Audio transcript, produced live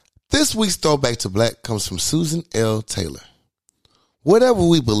This week's Throwback to Black comes from Susan L. Taylor. Whatever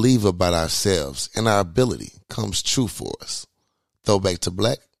we believe about ourselves and our ability comes true for us. Throwback to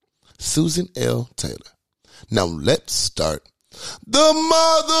Black, Susan L. Taylor. Now let's start the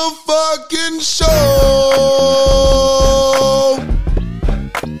motherfucking show.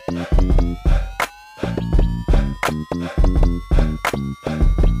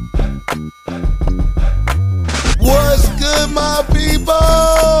 What's good, my people?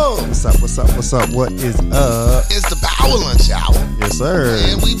 What's up, what's up, what's up? What is up? It's the Power Lunch Hour. Yes, sir.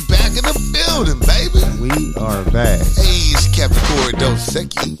 And we back in the building, baby. We are back. Hey, it's Captain Corey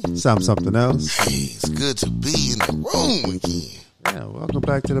Dosecki. Something else. Hey, it's good to be in the room again. Yeah, welcome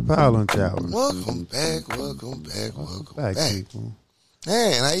back to the Power Lunch Hour. Welcome back. Welcome back. People.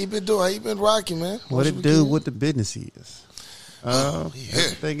 Man, how you been doing? How you been rocking, man? What it do, what the business is.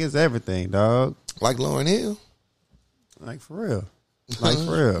 Everything is everything, dog. Like Lauryn Hill? Like for real. Like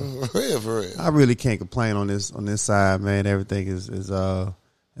for real. For real. I really can't complain on this side, man. Everything is as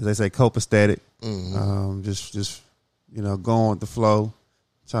they say, copacetic. Mm-hmm. Just going with the flow.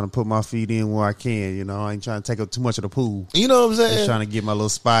 Trying to put my feet in where I can, I ain't trying to take up too much of the pool. You know what I'm saying? Just trying to get my little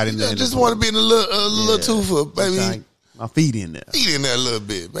spot in there. Just want to be in a little 2 foot, baby. My feet in there. Feet in there a little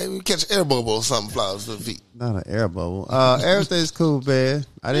bit, baby. Catch an air bubble or something, flowers to the feet. Not an air bubble. Everything's cool, man.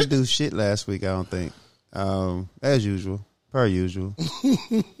 I didn't do shit last week, I don't think. As usual. Per usual.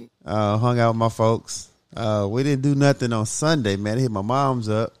 Hung out with my folks. We didn't do nothing on Sunday, man. I hit my mom's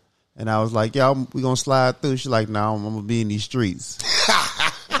up. And I was like, yo, we going to slide through. She's like, no, I'm going to be in these streets.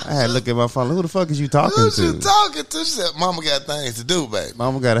 I had to look at my phone. Like, who the fuck is you talking to? Who you talking to? She said, mama got things to do, baby.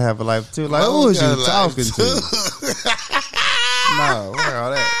 Mama got to have a life, too. Like, who is you talking to? No, where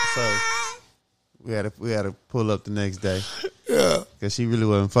all that? So, we had to pull up the next day. Yeah. Because she really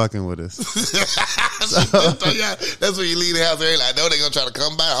wasn't fucking with us. That's when you leave the house early. I know they're going to try to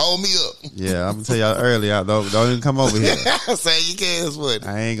come by and hold me up. Yeah, I'm going to tell y'all early. Don't even come over here. Say you can't what?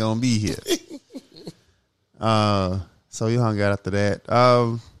 I ain't going to be here. So we hung out after that.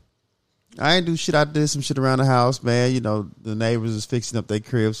 I ain't do shit. I did some shit around the house, man. The neighbors was fixing up their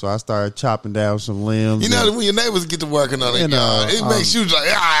crib, so I started chopping down some limbs. When your neighbors get to working on it, it makes you like,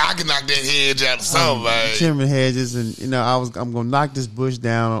 I can knock that hedge out of somebody. Trimming hedges, and I'm gonna knock this bush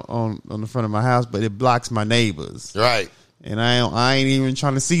down on the front of my house, but it blocks my neighbors. Right. And I ain't even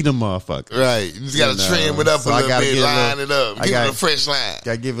trying to see them motherfuckers. Right. You just got to trim it up a little bit, line it up. Give it a fresh line.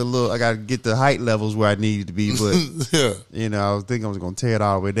 I got to get the height levels where I need it to be. But, yeah. I was thinking I was going to tear it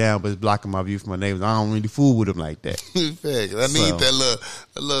all the way down, but it's blocking my view from my neighbors. I don't really fool with them like that. I need that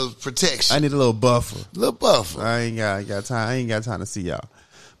little protection. I need a little buffer. I ain't got time. I ain't got time to see y'all.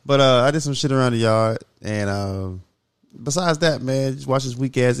 But I did some shit around the yard. And besides that, man, just watch this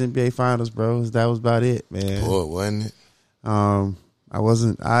weak-ass NBA Finals, bro. That was about it, man. Boy, wasn't it? I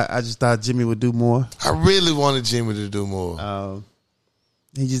just thought Jimmy would do more. I really wanted Jimmy to do more.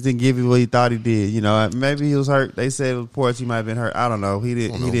 He just didn't give you what he thought he did. Maybe he was hurt. They said reports he might have been hurt. I don't know. He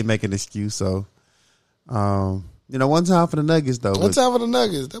didn't make an excuse. So, one time for the Nuggets though. One time for the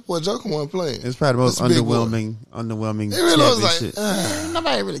Nuggets. That boy Joker wasn't playing. It's probably the most underwhelming. It really was like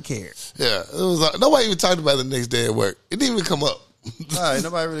nobody really cared. Yeah, it was like nobody even talked about it the next day at work. It didn't even come up.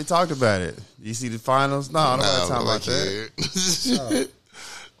 Nobody really talked about it. You see the finals? No, nobody talking about that.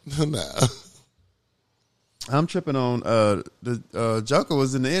 No. I'm tripping on the Joker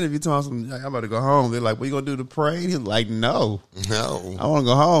was in the interview talking like, I'm about to go home. They're like, "What you gonna do the parade?" He's like, No, I want to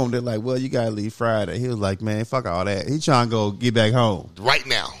go home. They're like, "Well, you gotta leave Friday." He was like, "Man, fuck all that." He trying to go get back home right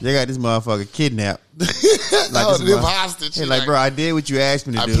now. They got this motherfucker kidnapped. Hostage. He's like, "Bro, I did what you asked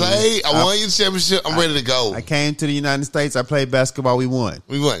me to do. I won your championship. I'm ready to go. I came to the United States. I played basketball. We won.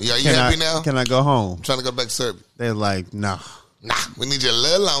 Yeah, you happy now? Can I go home? I'm trying to go back to Serbia." They're like, Nah, we need you a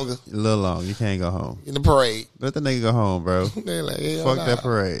little longer. A little long. You can't go home. In the parade. Let the nigga go home, bro. They're like, hell fuck nah. that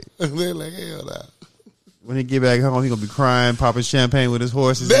parade. They're like, hell nah. When he get back home, he gonna be crying, popping champagne with his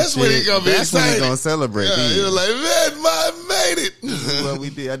horses. That's and when shit. he gonna be That's excited. When he gonna celebrate. Yeah, he was like, man, I made it. This is what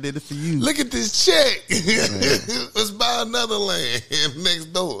we did. I did it for you. Look at this check. Let's buy another land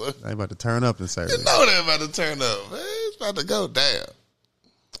next door. They about to turn up in Serbia. You know they're about to turn up, man. It's about to go down.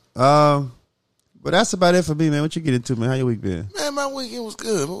 But that's about it for me, man. What you get into, man? How your week been? Man, my weekend was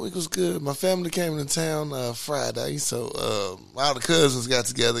good. My family came into town Friday, so all the cousins got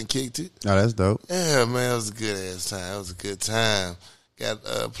together and kicked it. Oh, that's dope. Yeah, man, it was a good ass time. It was a good time. Got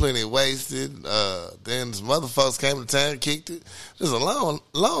plenty wasted. Then some other folks came to town and kicked it. It was a long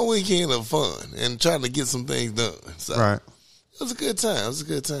weekend of fun and trying to get some things done. So right. It was a good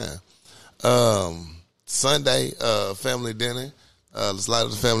time. Sunday, family dinner. A lot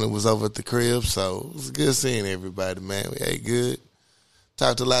of the family was over at the crib, so it was good seeing everybody, man. We ate good.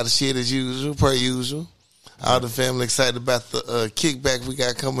 Talked a lot of shit as usual, per usual. All the family excited about the kickback we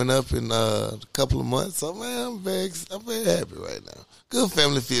got coming up in a couple of months. So, man, I'm very happy right now. Good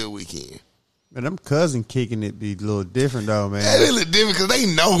family field weekend. Man, them cousin kicking it be a little different though, man. It really different because they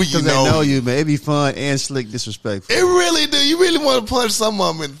know you. Because they know you, man. It be fun and slick disrespectful. It really do. You really want to punch some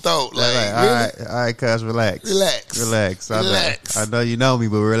of them in the throat. Like, really? All right, cuz, relax. I know you know me,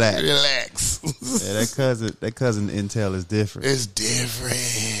 but relax. Yeah, that cousin intel is different. It's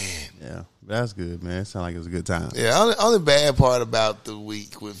different. Yeah, that's good, man. It sounds like it was a good time. Yeah, only bad part about the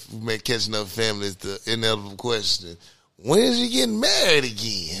week with catching up family is the inevitable question. When is you getting married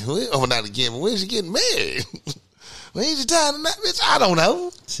again? Oh, not again, but when is you getting married? When is your time tonight, bitch? I don't know.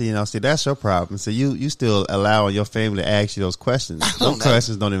 See, that's your problem. So you still allowing your family to ask you those questions. Those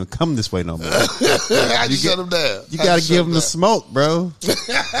questions don't even come this way no more. I just shut them down. You got to give them the smoke, bro.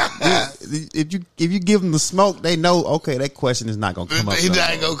 If you give them the smoke, they know, okay, that question is not going to come up. It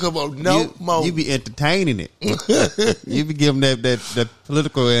ain't going to come up no more. You be entertaining it. You be giving that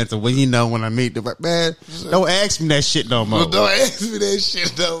political answer. Well, when I meet them, man, don't ask me that shit no more. Don't ask me that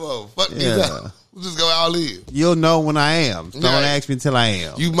shit no more. Fuck you up. We'll just go all in. You'll know when I am. Don't ask me until I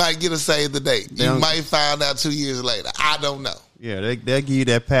am. You might get a save the date. You might find out 2 years later. I don't know. Yeah, they'll give you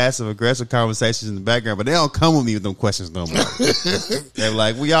that passive aggressive conversations in the background, but they don't come with me with them questions no more. They're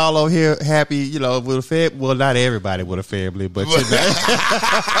like, we all over here happy, with a family. Well, not everybody with a family, but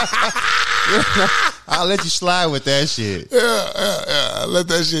I'll let you slide with that shit. Yeah. I'll let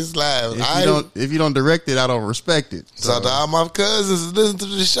that shit slide. If you don't direct it, I don't respect it. So to all my cousins listen to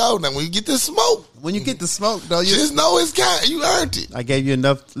the show. Now, when you get this smoke. When you get the smoke, though, just know it's kind. You earned it. I gave you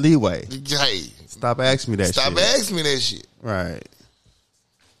enough leeway. Hey. Stop asking me that shit. Stop asking me that shit. Right.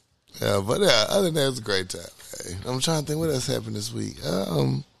 Yeah, but other than that, it was a great time. Hey, I'm trying to think what else happened this week.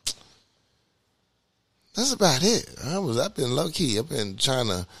 That's about it. I've been low key. I've been trying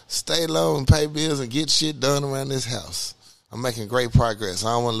to stay low and pay bills and get shit done around this house. I'm making great progress.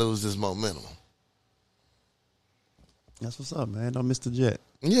 I don't want to lose this momentum. That's what's up, man. Don't miss the jet.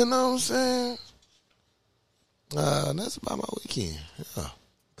 You know what I'm saying? That's about my weekend. Yeah.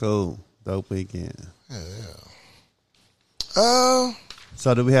 Cool. Dope weekend. Yeah.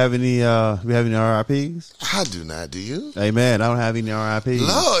 So do we have any RIPs? I do not. Do you? Hey man, I don't have any RIPs.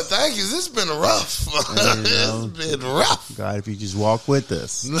 Lord, thank you. This has been rough. It's been rough. God, if you just walk with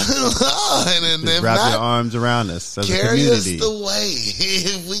us. Lord, and just wrap your arms around us as a community. Carry us the way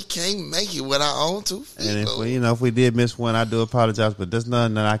if we can't make it with our own 2 feet. And if we did miss one, I do apologize, but there's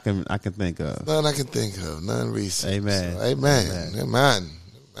none that I can think of. None I can think of. None recent. Amen. So, amen.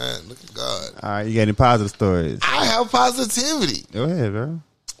 Man, look at God. All right, you got any positive stories? I have positivity. Go ahead, bro.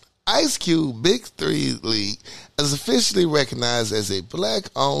 Ice Cube Big 3 League is officially recognized as a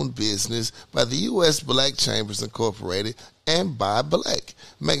black-owned business by the U.S. Black Chambers Incorporated and by Black,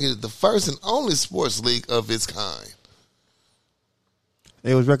 making it the first and only sports league of its kind.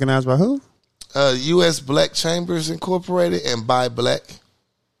 It was recognized by who? U.S. Black Chambers Incorporated and by Black.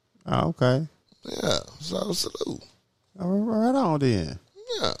 Oh, okay. Yeah, so salute. All right on then.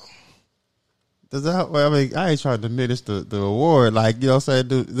 Yeah. I ain't trying to diminish the award. Like, you know what I'm saying?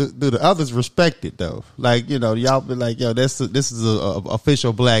 Do the others respect it, though? Like, y'all be like, yo, this is a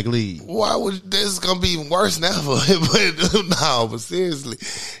official black league. Why would this is going to be even worse now? But seriously,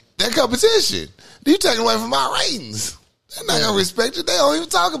 that competition, you taking away from our ratings. They're not going to respect it. They don't even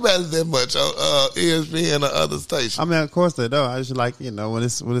talk about it that much on ESPN or other stations. I mean, of course they don't. I just like, when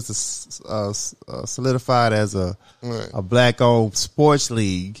it's solidified as a black-owned sports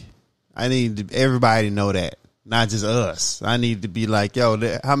league, I need everybody to know that, not just us. I need to be like, yo,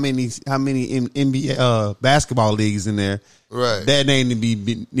 how many NBA basketball leagues in there? Right. That need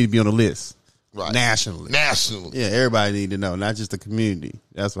to be on the list. Right. Nationally. Yeah, everybody need to know, not just the community.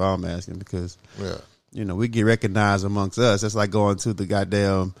 That's what I'm asking because we get recognized amongst us. That's like going to the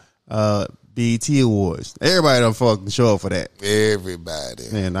goddamn BET Awards. Everybody don't fucking show up for that. Everybody.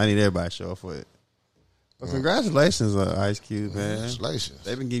 Man, I need everybody to show up for it. Well, congratulations, Ice Cube, man. Congratulations.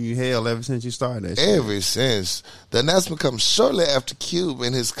 They've been giving you hell ever since you started that shit. Ever since. The announcement comes shortly after Cube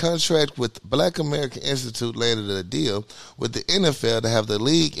and his contract with Black American Institute landed a deal with the NFL to have the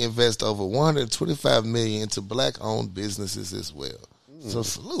league invest over $125 million into black-owned businesses as well. So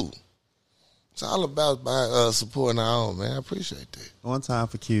salute. It's all about supporting our own, man. I appreciate that. One time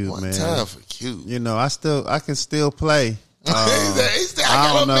for Cube, man. One time for Cube. I can still play.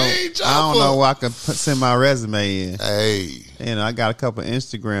 I don't know where I can send my resume in. Hey. I got a couple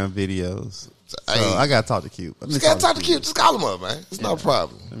Instagram videos. So I got to talk to Cube. Just got to talk to Cube. Just call him up, man. It's no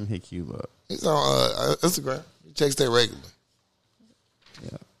problem. Let me hit Cube up. He's on Instagram. He checks that regularly.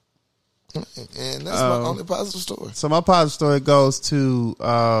 Yeah. And that's my only positive story. So my positive story goes to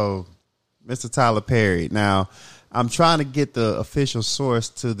Mr. Tyler Perry. Now, I'm trying to get the official source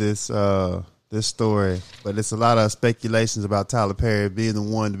to this this story, but it's a lot of speculations about Tyler Perry being the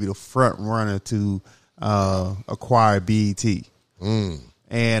one to be the front runner to acquire BET.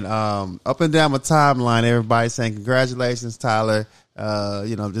 And up and down my timeline, everybody's saying, congratulations, Tyler.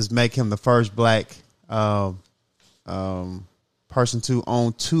 Just make him the first black person to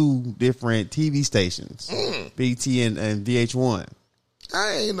own 2 different TV stations, BET and VH1.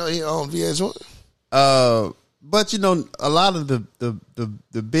 I ain't know he owned VH1. But a lot of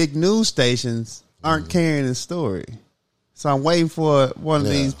the big news stations aren't carrying the story. So I'm waiting for one of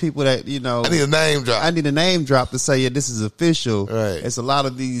these people that, I need a name drop. I need a name drop to say, yeah, this is official. Right. It's a lot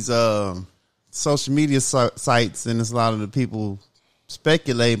of these social media sites, and it's a lot of the people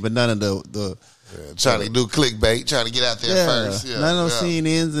speculating, but none of the trying to do clickbait, trying to get out there first. Yeah, none of those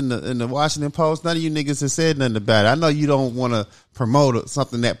CNNs and the Washington Post, none of you niggas have said nothing about it. I know you don't want to promote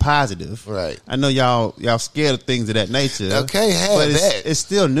something that positive. Right. I know y'all scared of things of that nature. Okay, that. It's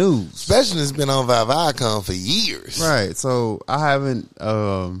still news. Especially it's been on Viacom for years. Right. So I haven't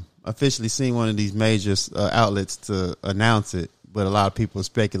officially seen one of these major outlets to announce it, but a lot of people are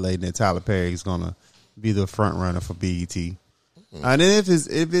speculating that Tyler Perry is going to be the front runner for BET. And then if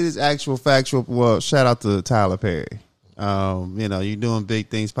it is actual factual, well, shout out to Tyler Perry. You're doing big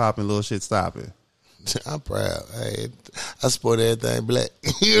things, popping, little shit stopping. I'm proud. Hey, I support everything black.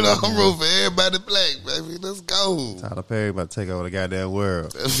 I'm rooting for everybody black, baby. Let's go. Tyler Perry about to take over the goddamn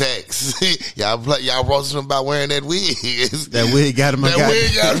world. Facts. y'all roasting him about wearing that wig. That wig got him. That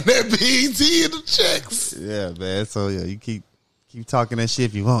wig got him that BET in the checks. Yeah, man. So yeah, you keep talking that shit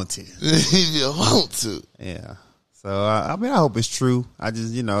if you want to. If you want to. Yeah. So I hope it's true. I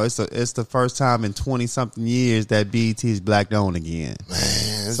just it's the first time in 20-something years that BET is black owned again.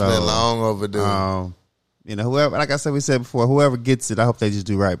 Man, it's been long overdue. Whoever, like I said, we said before, whoever gets it, I hope they just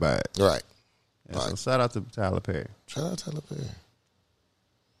do right by it. Right. Yeah, right. So shout out to Tyler Perry. Shout out to Tyler Perry. And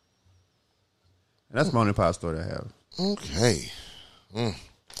that's my only pop story I have. Okay.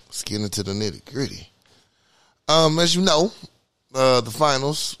 Let's get into the nitty gritty. As you know, the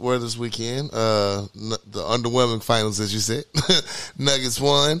finals were this weekend. The underwhelming finals, as you said. Nuggets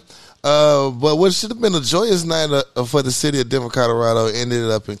won. But what should have been a joyous night for the city of Denver, Colorado, ended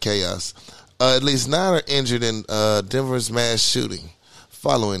up in chaos. At least 9 are injured in Denver's mass shooting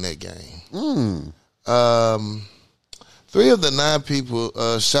following that game. 3 of the 9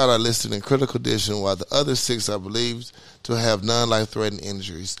 people shot are listed in critical condition, while the other 6 are believed to have non-life-threatening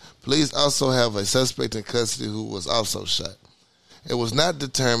injuries. Police also have a suspect in custody who was also shot. It was not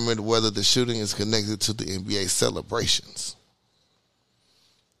determined whether the shooting is connected to the NBA celebrations.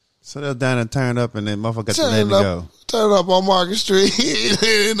 So they're down and turned up, and then motherfucker got to let it go. Turn up on Market Street.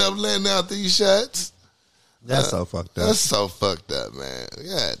 They end up letting out these shots. That's so fucked up. That's so fucked up, man.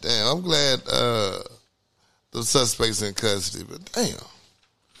 God damn. I'm glad the suspect's in custody, but damn.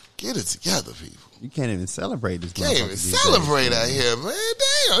 Get it together, people. You can't even celebrate this. Can't even celebrate out here, man.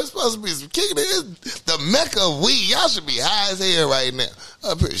 Damn, it's supposed to be some kicking it. The mecca of weed. Y'all should be high as hell right now.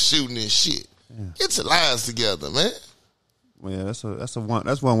 Up here shooting this shit. Yeah. Get your lives together, man. Well, yeah, that's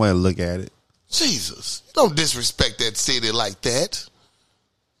one way to look at it. Jesus, you don't disrespect that city like that.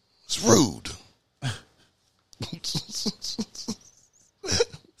 It's rude.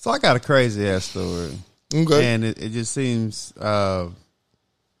 So I got a crazy ass story. Okay, and it just seems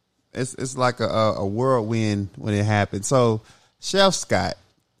it's like a whirlwind when it happened. So Chef Scott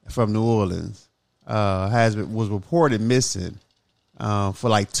from New Orleans was reported missing for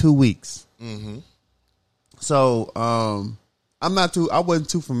like 2 weeks. Mm-hmm. So I wasn't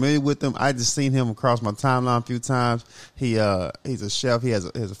too familiar with him. I just seen him across my timeline a few times. He's a chef. He has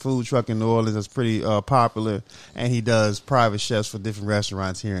a food truck in New Orleans that's pretty popular, and he does private chefs for different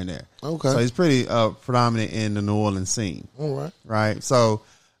restaurants here and there. Okay, so he's pretty predominant in the New Orleans scene. All right, right. So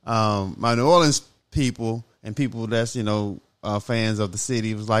my New Orleans people and people that's fans of the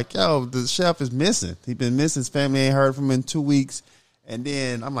city was like, yo, the chef is missing. He's been missing. His family ain't heard from him in 2 weeks. And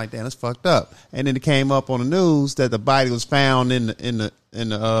then I'm like, damn, that's fucked up. And then it came up on the news that the body was found in the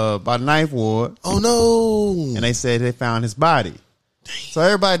by the Ninth Ward. Oh no! And they said they found his body. Damn. So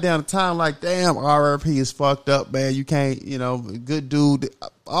everybody down the town like, damn, RRP is fucked up, man. You can't, good dude.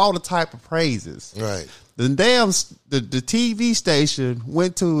 All the type of praises. Right. The TV station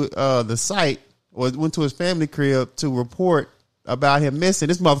went to the site or went to his family crib to report about him missing.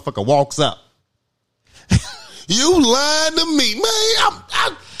 This motherfucker walks up. You lying to me, man.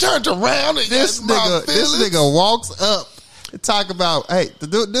 I turned around and this nigga walks up talk about, hey, the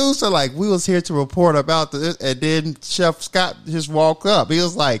dudes are like, we was here to report about this, and then Chef Scott just walked up. He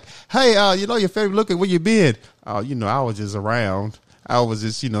was like, hey, your favorite looking, where you been? Oh, I was just around. I was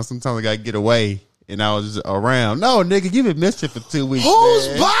just, sometimes I got to get away, and I was just around. No, nigga, you been missing for 2 weeks. Whose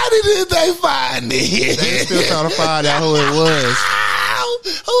body did they find it? They still trying to find out who it was.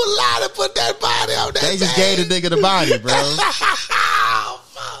 Who lied to put that body on that? They just gave the nigga the body, bro.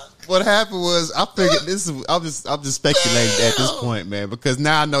 What happened was, I figured I'm just speculating at this point, man, because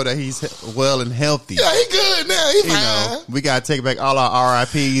now I know that he's well and healthy. Yeah, he good now. He fine. We gotta take back all our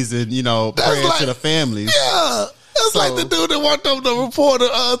RIPs and prayers to the families. Yeah. That's like the dude that want them to reporter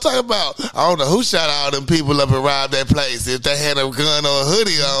talk about. I don't know who shot all them people up and robbed that place. If they had a gun or a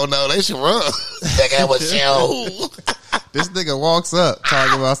hoodie, I don't know. They should run. That was show. This nigga walks up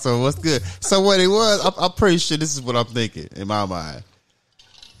talking about, so what's good? So what it was, I'm pretty sure this is what I'm thinking in my mind.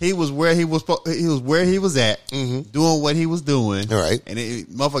 He was where he was at, doing what he was doing. All right. And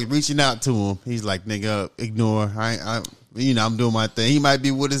motherfucker reaching out to him. He's like, nigga, ignore. I'm doing my thing. He might be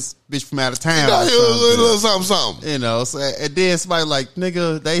with his bitch from out of town. Something. So, and then somebody like,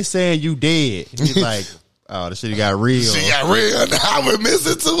 nigga, they saying you dead. He's like, oh, the shit got real. She got real. I've been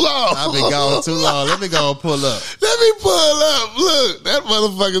missing too long. I've been gone too long. Let me go and pull up. Let me pull up. Look, that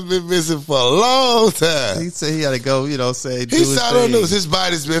motherfucker's been missing for a long time. He said he had to go, say, he said, I don't know, his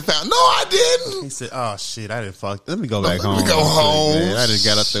body's been found. No, I didn't. He said, oh, shit, I didn't fuck. Let me go back home. Let me go home. Man. I just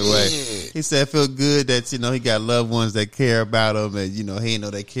got up the way. He said, it feel good that, he got loved ones that care about him and, he didn't know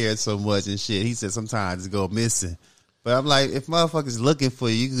they cared so much and shit. He said, sometimes it go missing. But I'm like, if motherfuckers looking for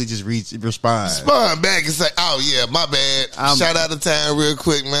you, you could just respond. Respond back and say, oh, yeah, my bad. Shout out of town real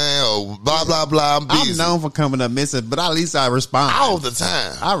quick, man. Or blah, blah, blah. I'm busy. I'm known for coming up missing, but at least I respond. All the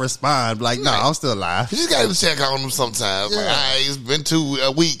time. I respond. Like, no, I'm still alive. You just got to check on him sometimes. Yeah. Like, all right, it's been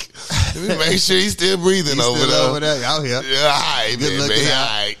a week. Let me make sure he's still breathing over there. Out here. Yeah, all right, good looking. All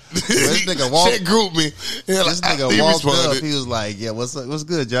right. This nigga walked. Check group me. Yeah, this nigga walked up. He was like, yeah, what's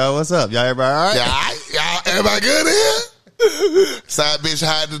good, y'all? What's up? Y'all everybody all right? Yeah, y'all everybody good in here? Side bitch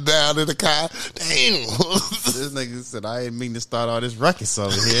hiding down in the car. Damn. This nigga said, I didn't mean to start all this ruckus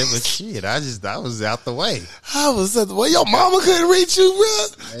over here, but shit, I was out the way. I was out the way. Your mama couldn't reach you,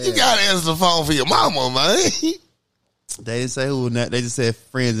 bro. Yeah. You gotta answer the phone for your mama, man. They didn't say who. They just said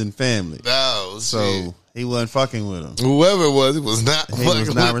friends and family. Oh, so shit. He wasn't fucking with them. Whoever it was, he was not. He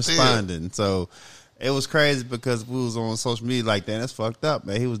was not responding. Them. So it was crazy because we was on social media like that. That's fucked up,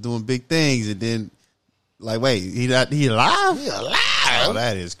 man. He was doing big things, and then. Like, wait, he alive? He alive. Oh,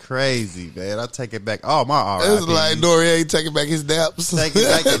 that is crazy, man. I take it back. Oh, my RIP. It's like Noriega taking back his daps. Taking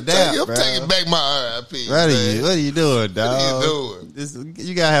back his daps, I'm taking back my RIP. What are you doing, dog? What are you doing?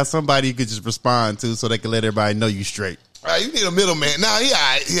 You gotta have somebody you could just respond to so they can let everybody know you straight. All right, you need a middleman. Nah, he all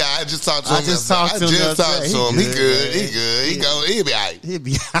right. Yeah, I just talked to him. I just talked to him. He good. He good. He'll be all right. He'll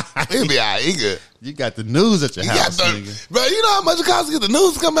be all right. He'll be all right. He good. You got the news at your house, nigga. Bro, you know how much it costs to get the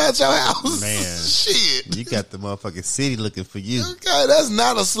news to come out your house? Man. Shit. You got the motherfucking city looking for you. Okay, that's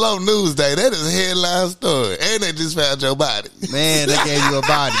not a slow news day. That is a headline story. And they just found your body. Man, they gave you a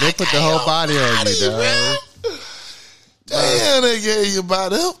body. They put the whole body on you, dog. Damn, they gave you a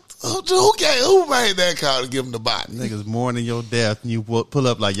body. Who made that call to give him the body? Niggas mourning your death and you pull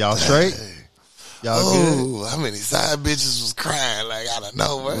up like, y'all straight? Y'all good? How many side bitches was crying like out of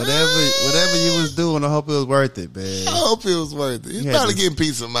nowhere? Whatever you was doing, I hope it was worth it, man. I hope it was worth it. You probably getting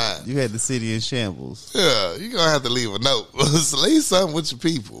peace of mind. You had the city in shambles. Yeah, you're going to have to leave a note. Leave something with your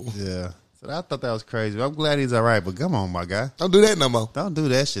people. Yeah. So I thought that was crazy. I'm glad he's all right, but come on, my guy. Don't do that no more. Don't do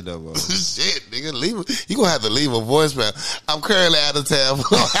that shit no more. Shit, nigga. You're going to have to leave a voicemail. I'm currently out of town.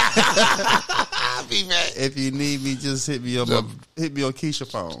 I'll be back. If you need me, just hit me on Keisha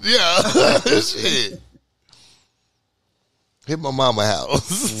phone. Yeah. Shit. Hit my mama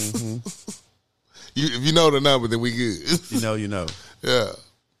house. Mm-hmm. If you know the number, then we good. You know. Yeah.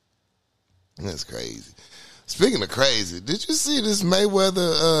 That's crazy. Speaking of crazy, did you see this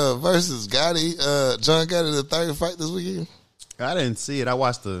Mayweather versus Gotti, John Gotti, the third fight this weekend? I didn't see it. I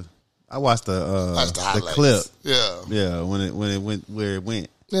watched the the clip. Yeah, when it went where it went.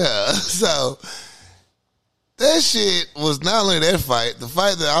 Yeah, so that shit was not only that fight, the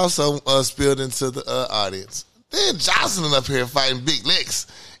fight that also spilled into the audience. Then Jocelyn up here fighting Big Licks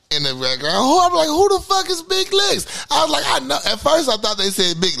in the background. I'm like, who the fuck is Big Legs? I was like, I know. At first, I thought they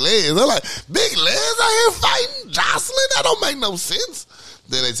said Big Legs. I'm like, Big Legs out here fighting Jocelyn? That don't make no sense.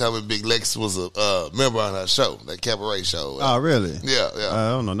 Then they told me Big Legs was a member on her show, that cabaret show. Oh, really? Yeah. I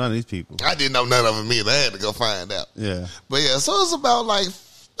don't know none of these people. I didn't know none of them either. I had to go find out. Yeah. But yeah, so it's about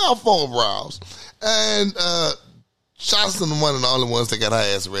 4 brawls. And Jocelyn one of the only ones that got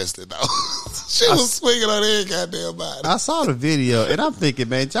her ass arrested, though. She was swinging on every goddamn body. I saw the video, and I'm thinking,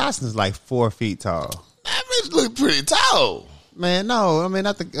 man, Jocelyn's like 4 feet tall. That bitch look pretty tall. Man, no, I mean,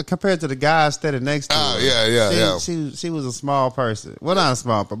 compared to the guy standing next to her. Yeah. She was a small person. Well, not a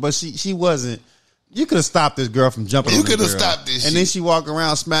small person, but she wasn't. You could have stopped this girl from jumping. You could have stopped this. And then she walk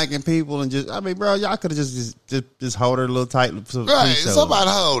around smacking people and just. I mean, bro, y'all could have just hold her a little tight. Right, somebody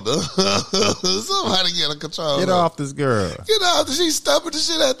hold her. Somebody get her control. Get off this girl. Get off. She's stumping the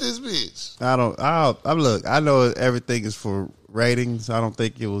shit out this bitch. Look, I know everything is for ratings. I don't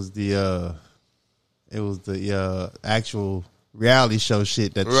think it was the actual reality show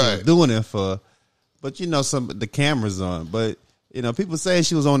shit that she was doing it for. But you know, the cameras on. But you know, people say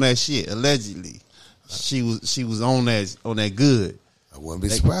she was on that shit allegedly. She was on that good. I wouldn't be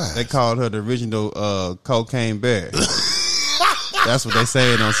surprised. They called her the original cocaine bear. That's what they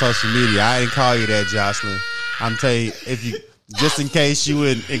saying on social media. I didn't call you that, Jocelyn. I'm telling you, if you just in case you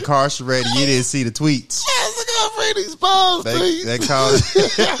were incarcerated, you didn't see the tweets. They called.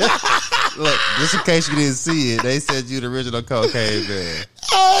 Look, just in case you didn't see it, they said you the original cocaine bear.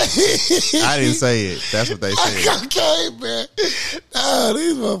 I didn't say it. That's what they said. Cocaine bear. Oh,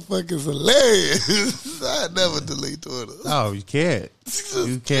 these motherfuckers hilarious. I never delete Twitter. Oh, you can't.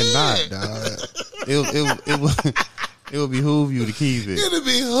 You cannot, dog. It would behoove you to keep it. It'll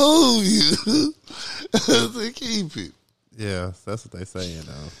behoove you to keep it. Yeah, that's what they saying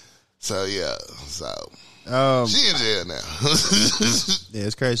though. So yeah, she in jail now. Yeah,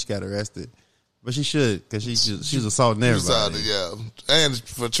 it's crazy she got arrested, but she should because she's assaulting everybody. Yeah, and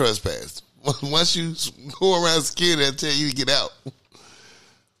for trespass. Once you go around security, they'll tell you to get out.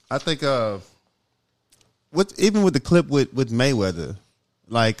 I think even with the clip with Mayweather,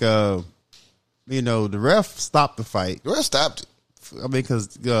 like you know, the ref stopped the fight. The ref stopped it. I mean, because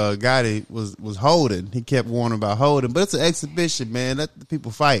Gotti was holding. He kept warning about holding. But it's an exhibition, man. Let the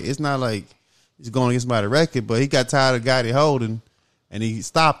people fight. It's not like he's going against somebody's record, but he got tired of Gotti holding, and he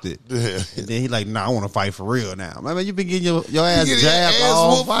stopped it. And then he like, nah, I want to fight for real now. I mean, you been getting your ass jabbed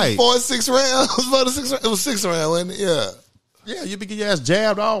all fight. 4 6 rounds. It was 6 rounds, wasn't it? Yeah. Yeah, you been getting your ass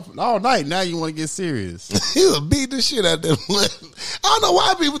jabbed all night. Now you want to get serious. He was beating the shit out there. I don't know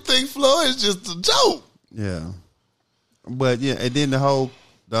why people think Floyd is just a joke. Yeah. But yeah, and then the whole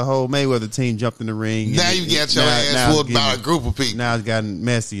Mayweather team jumped in the ring. Now you got your ass whooped by a group of people. Now it's gotten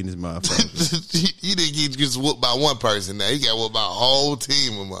messy in this motherfucker. You didn't get just whooped by one person. Now you got whooped by a whole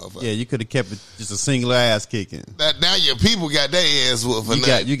team of motherfuckers. Yeah, you could have kept it just a single ass kicking. Now your people got their ass whooped for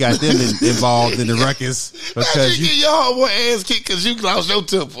nothing. You got them involved in the ruckus because you get your homeboy ass kicked because you lost your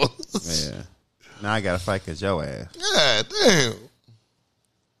temper. Yeah. Now I got to fight because your ass. God damn.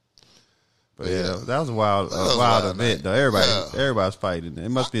 But yeah, that was a wild event though. Everybody's fighting. It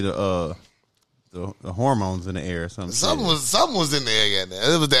must be the hormones in the air or something. Something was in the air.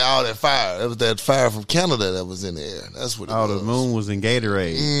 It was all that fire. It was that fire from Canada that was in the air. That's what it was. The moon was in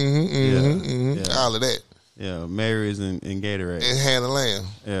Gatorade. Yeah. All of that. Yeah, Mary's in Gatorade. And Hannah Lamb.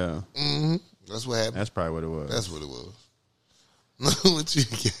 Yeah. That's what happened. That's probably what it was. That's what it was. What you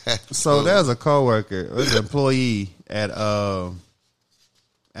got? So there's a coworker, there's an employee at a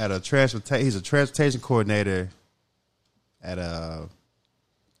transportation. He's a transportation coordinator at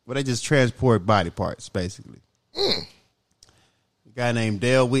where they just transport body parts, basically. A guy named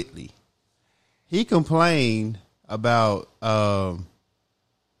Dale Whitley. He complained about the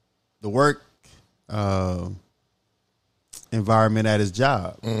work environment at his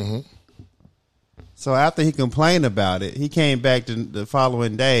job. So after he complained about it, he came back the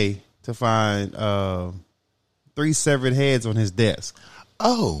following day to find 3 severed heads on his desk.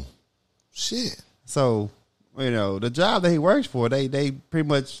 Oh, shit. So, you know, the job that he works for, they pretty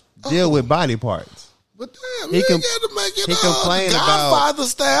much deal with body parts. But damn, you got to make it complained Godfather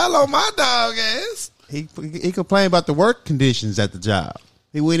style on my dog ass. He complained about the work conditions at the job.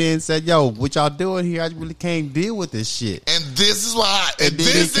 He went in and said, yo, what y'all doing here? I really can't deal with this shit. And this is why. And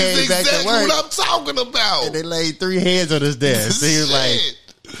this is exactly what I'm talking about. And they laid 3 heads on his desk. So he was like,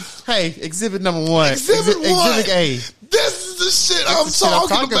 hey, exhibit number 1. Exhibit A. This is the shit I'm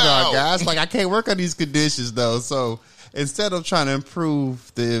talking about, guys. Like, I can't work on these conditions, though. So instead of trying to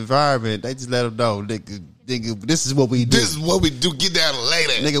improve the environment, they just let them know, nigga, this is what we do. This is what we do. Get down and lay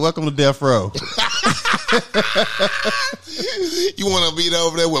there. Nigga, welcome to death row. You want to be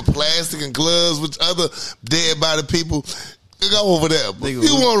over there with plastic and gloves with other dead body people? Go over there. But nigga,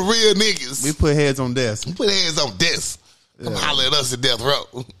 you want real niggas. We put heads on desk. We put heads on desk. Come holler at us at death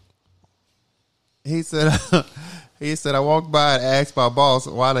row. He said, I walked by and asked my boss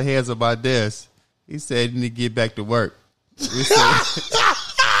why the heads on my desk. He said, you need to get back to work.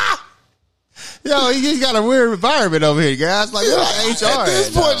 Yo, you got a weird environment over here, guys. Like, HR. At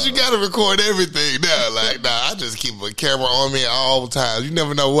this point, you got to record everything now. Like, I just keep a camera on me at all times. You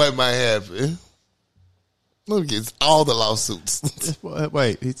never know what might happen. Look, it's all the lawsuits.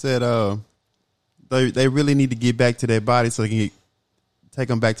 Wait, he said they really need to get back to their body so they can take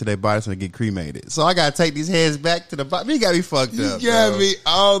them back to their body so they get cremated. So I got to take these heads back to the body. You got me fucked up. You got me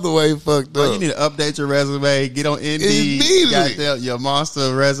all the way fucked up. You need to update your resume, get on Indeed, got your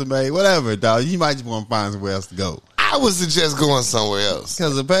monster resume, whatever, dog. You might just want to find somewhere else to go. I would suggest going somewhere else.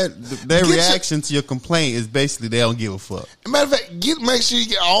 Because their reaction to your complaint is basically they don't give a fuck. Matter of fact, make sure you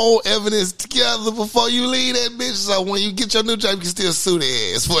get all evidence together before you leave that bitch. So when you get your new job, you can still sue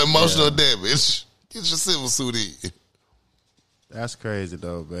their ass for emotional damage. Get your civil suit in. That's crazy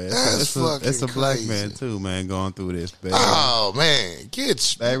though, man. It's a black man too, man, going through this, baby. Oh man,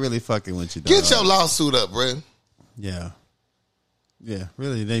 they really fucking with you, dog. Get your lawsuit up, bro. Yeah,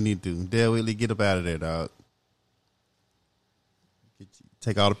 really, they need to. Dale Whitley, get up out of there, dog.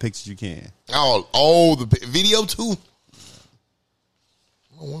 Take all the pictures you can. All the video too.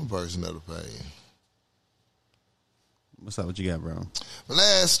 One person that'll pay. What's up? What you got, bro?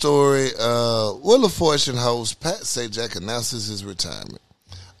 Last story. Wheel of Fortune host Pat Sajak announces his retirement.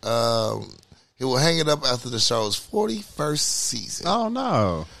 He will hang it up after the show's 41st season. Oh,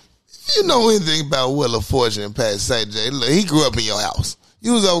 no. If you know anything about Wheel of Fortune and Pat Sajak, look, he grew up in your house.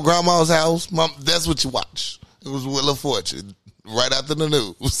 You was over grandma's house. Mom, that's what you watch. It was Wheel of Fortune right after the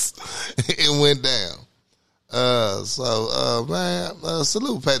news. It went down. Man,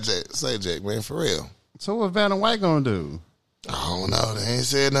 salute Pat Sajak, man, for real. So what Vanna White gonna do? I don't know. They ain't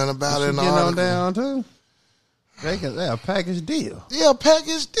said nothing about it in the article. article. On down too. They a package deal. Yeah, a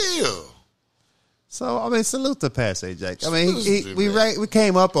package deal. So I mean, salute to Pat Sajak. I mean, we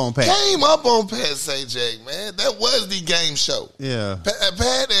came up on Pat. Came up on Pat Sajak, man. That was the game show. Yeah,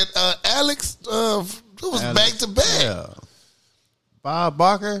 Pat and Alex. It was back to back. Yeah. Bob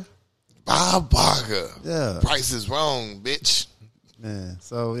Barker. Yeah. Price is wrong, bitch. Man,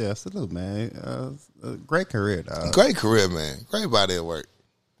 so yeah, salute, man. Great career, dog. Great career, man. Great body of work,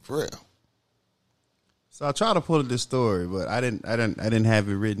 for real. So I tried to pull this story, but I didn't have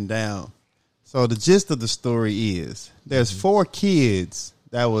it written down. So the gist of the story is there's 4 kids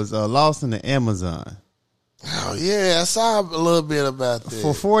that was lost in the Amazon. Oh yeah, I saw a little bit about that.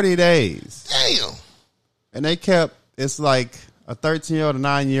 For 40 days. Damn. And they kept it's like a 13-year-old, a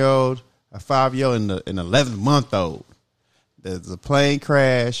 9-year-old, a 5-year-old, and an 11-month-old. There's a plane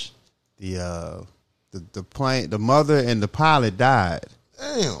crash. The mother and the pilot died.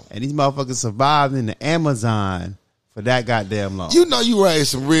 Damn. And these motherfuckers survived in the Amazon for that goddamn long. You know you raised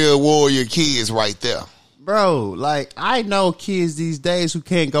some real warrior kids right there. Bro, like, I know kids these days who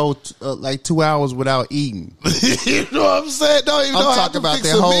can't go like 2 hours without eating. You know what I'm saying? Don't even know how to talking about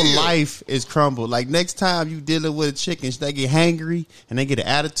their whole life is crumbled. Like, next time you dealing with a chicken, they get hangry and they get an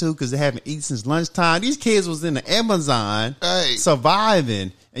attitude because they haven't eaten since lunchtime. These kids was in the Amazon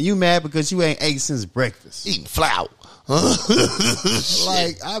surviving, and you mad because you ain't ate since breakfast. Eating flour.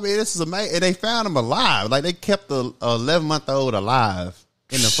 Like, I mean, this is amazing. And they found them alive. Like, they kept the 11-month-old alive.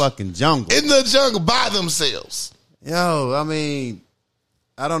 In the fucking jungle. In the jungle by themselves. Yo, I mean,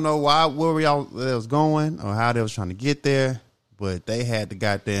 I don't know where they was going or how they was trying to get there, but they had the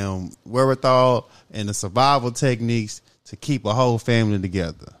goddamn wherewithal and the survival techniques to keep a whole family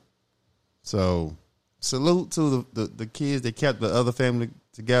together. So, salute to the kids that kept the other family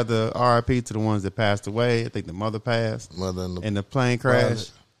together. RIP to the ones that passed away. I think the mother passed. Mother in the plane crash.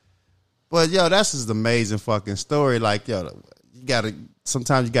 But, yo, that's just an amazing fucking story. Like, yo,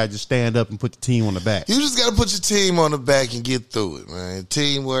 sometimes you gotta just stand up and put the team on the back. You just gotta put your team on the back and get through it, man.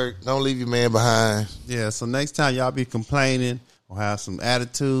 Teamwork. Don't leave your man behind. Yeah, so next time y'all be complaining or have some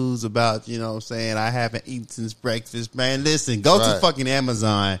attitudes about, you know what I'm saying, I haven't eaten since breakfast, man, listen, go to fucking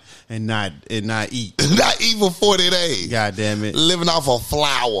Amazon and not eat. Not eat for 40 days. God damn it. Living off of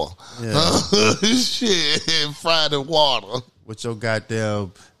flour. Yeah. Shit. Fried in water. With your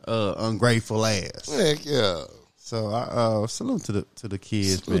goddamn ungrateful ass. Heck yeah. So, salute to the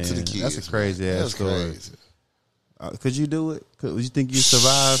kids, man. To the kids, that's a crazy ass story. Crazy. Could you do it? Would you think you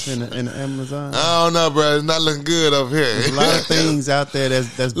survive in the Amazon? I don't know, bro. It's not looking good up here. There's a lot of things out there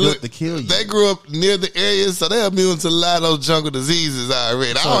that's built to kill you. They grew up near the area, so they're immune to a lot of those jungle diseases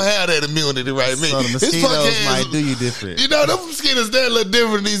already. I don't have that immunity right now. So the mosquitoes might do you different. You know, them mosquitoes, they're a little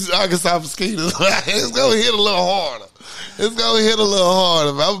different than these Arkansas mosquitoes. It's going to hit a little harder. It's going to hit a little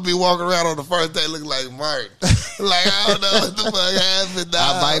harder. I would be walking around on the first day looking like Martin. Like, I don't know what the fuck happened.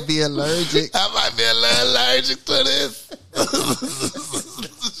 I might be allergic. I might be a little allergic to this.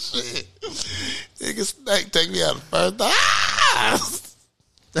 Shit. Nigga snake take me out the first day.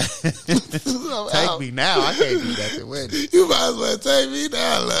 Take me now. I can't do that. When you might as well take me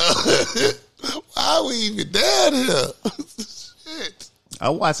now, love. Why are we even down here? Shit. I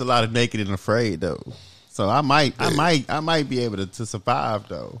watch a lot of Naked and Afraid though, so I might be able to survive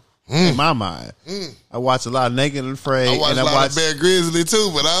though. In my mind, I watch a lot of Naked and Afraid. I watch a lot of Bear Grizzly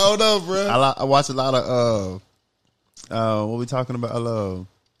too, but I don't know, bro. I watch a lot of what we talking about?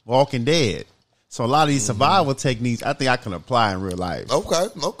 Walking Dead. So a lot of these survival techniques, I think I can apply in real life.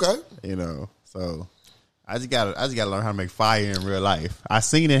 Okay. You know, so I just gotta learn how to make fire in real life. I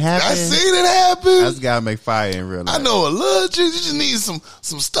seen it happen. I just gotta make fire in real life. I know a little trick. You just need some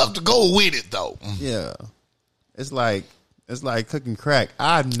stuff to go with it, though. Yeah, it's like cooking crack.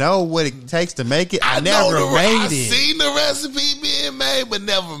 I know what it takes to make it. I never made it. I seen the recipe being made, but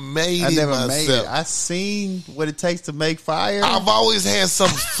never made it myself. I seen what it takes to make fire. I've always had some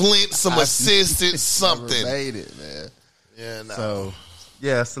flint, some assistance, something. Never made it, man. Yeah, no. So,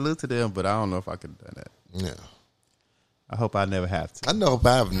 yeah, salute to them, but I don't know if I could have done that. Yeah. I hope I never have to. I know if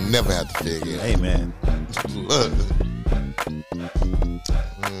I've never had to figure it out. Hey, man. Look.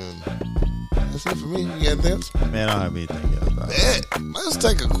 That's it for me. You got anything else? Man, I don't have anything else. Let's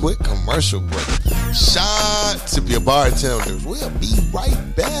take a quick commercial break. Shot to your bartenders. We'll be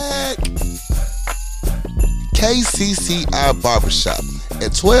right back. KCCI Barbershop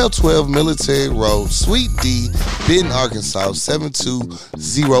at 1212 Military Road, Suite D, Benton, Arkansas,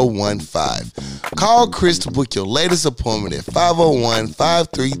 72015. Call Chris to book your latest appointment at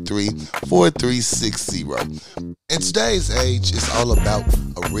 501-533-4360. In today's age, it's all about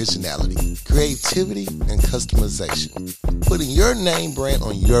originality, creativity, and customization. Putting your name brand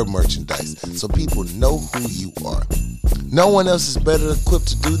on your merchandise so people know who you are. No one else is better equipped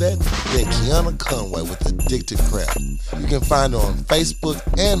to do that than Kiana Conway with Addicted Craft. You can find her on Facebook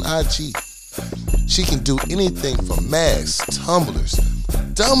and IG. She can do anything from masks, tumblers,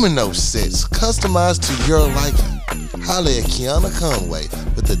 domino sets, customized to your liking. Holla at Kiana Conway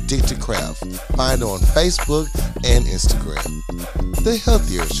with Addicted Craft. Find her on Facebook and Instagram. The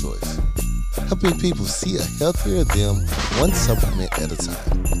healthier choice. Helping people see a healthier them one supplement at a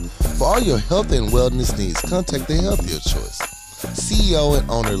time. For all your health and wellness needs, contact The Healthier Choice. CEO and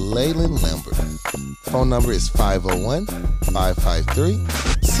owner Leyland Lambert. Phone number is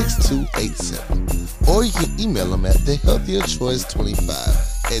 501-553-6287. Or you can email them at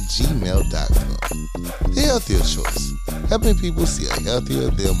thehealthierchoice25@gmail.com. The Healthier Choice. Helping people see a healthier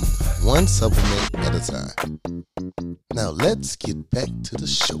them one supplement at a time. Now let's get back to the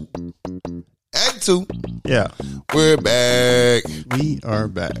show. Act 2. Yeah. We're back. We are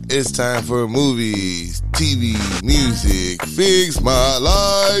back. It's time for movies, TV, music, Fix My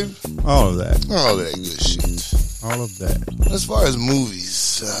Life. All of that. All that good shit. All of that. As far as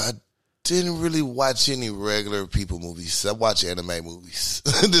movies, I didn't really watch any regular people movies. I watch anime movies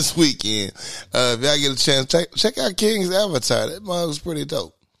this weekend. If y'all get a chance, check out King's Avatar. That mug was pretty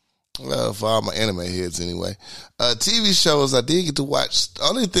dope. For all my anime heads anyway. TV shows I did get to watch. The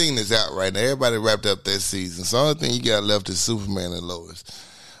only thing that's out right now, everybody wrapped up that season. So the only thing you got left is Superman and Lois.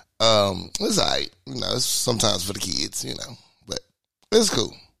 It's alright. You know, it's sometimes for the kids, you know. But it's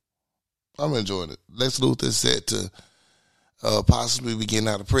cool. I'm enjoying it. Lex Luthor is set to possibly be getting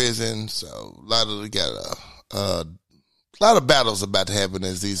out of prison. So a lot of battles about to happen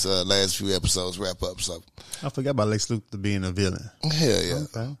as these last few episodes wrap up. So I forgot about Lex Luthor being a villain. Hell yeah.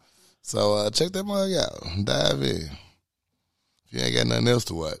 Okay. So check that mug out. Dive in. If you ain't got nothing else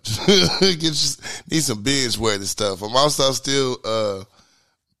to watch. Need some binge-worthy stuff. I'm also still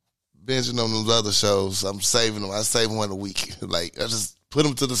binging on those other shows. I'm saving them. I save one a week. Like, I just put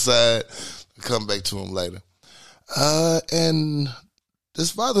them to the side and come back to them later. And this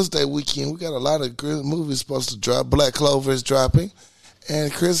Father's Day weekend, we got a lot of good movies supposed to drop. Black Clover is dropping.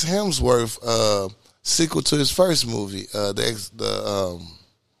 And Chris Hemsworth, sequel to his first movie, I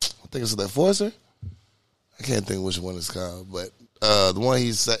think it's The Enforcer. I can't think which one it's called, but the one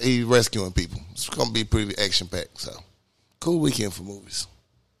he's rescuing people. It's going to be pretty action-packed, so cool weekend for movies.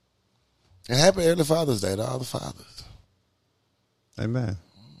 And happy early Father's Day to all the fathers. Amen.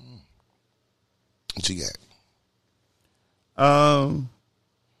 What you got?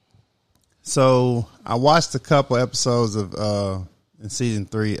 So I watched a couple episodes of in season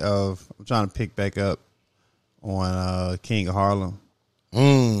 3 of. I'm trying to pick back up on King of Harlem.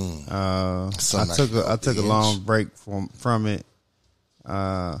 I took a long break from it.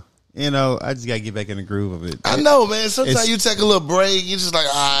 You know, I just gotta get back in the groove of it. I know, man. Sometimes you take a little break. You just like,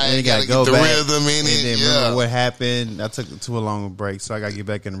 I gotta get the rhythm in it. And then remember what happened. I took too long a break, so I gotta get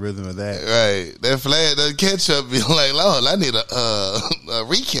back in the rhythm of that. Right, that catch up be like, Lord, I need a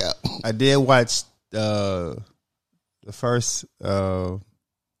recap. I did watch the first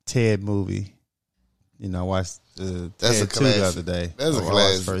Ted movie. You know, I watched That's Ted 2 the other day. That's a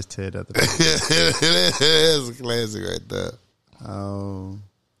classic. First Ted the other day. That's a classic right there.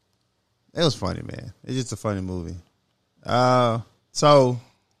 It was funny, man. It's just a funny movie. So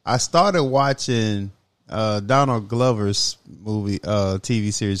I started watching Donald Glover's movie,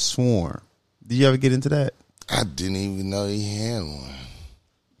 TV series Swarm. Did you ever get into that? I didn't even know he had one.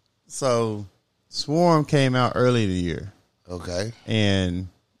 So Swarm came out early in the year. Okay. And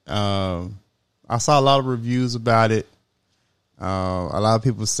I saw a lot of reviews about it. A lot of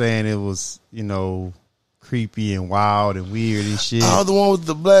people saying it was, you know, creepy and wild and weird and shit. Oh, the one with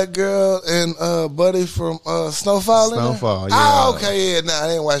the black girl and Buddy from Snowfall. Snowfall, yeah. Oh, okay, yeah. Nah, I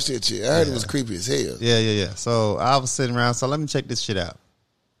didn't watch that shit. I heard it was creepy as hell. Yeah. So I was sitting around. So let me check this shit out.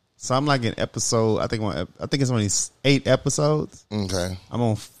 So I'm like in episode. I think it's only 8 episodes. Okay. I'm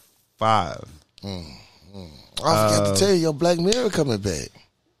on 5. I forgot to tell you, your Black Mirror coming back.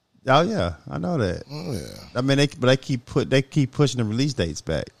 Oh yeah, I know that. Oh, yeah. I mean, they keep pushing the release dates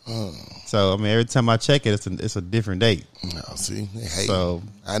back. So I mean, every time I check it, it's a different date. No, see, they hate. So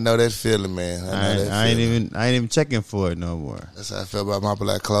I know that feeling, man. I ain't even checking for it no more. That's how I felt about my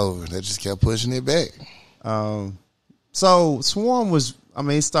Black Clover. They just kept pushing it back. So Swarm was. I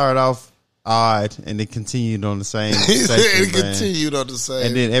mean, it started off odd and it continued on the same. It continued on the same.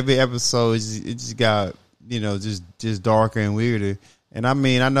 And then every episode, it just got, you know, just darker and weirder. And I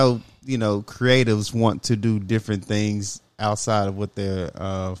mean, I know, you know, creatives want to do different things outside of what they're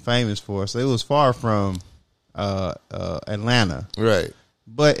famous for. So it was far from Atlanta, right?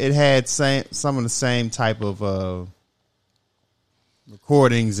 But it had some of the same type of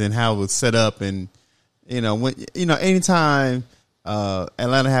recordings and how it was set up, and anytime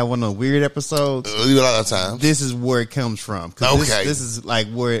Atlanta had one of the weird episodes, a lot of times this is where it comes from. Okay, this is like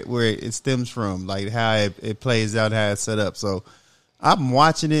where it stems from, like how it plays out, how it's set up. So I'm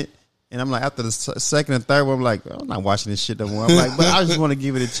watching it, and I'm like, after the second and third one, I'm like, I'm not watching this shit no more. I'm like, but I just want to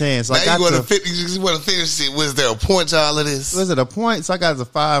give it a chance. So now you want to finish it. Was there a point to all of this? Was it a point? So I got to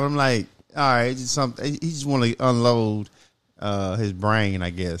 5. I'm like, all right, just something. He just want to unload his brain,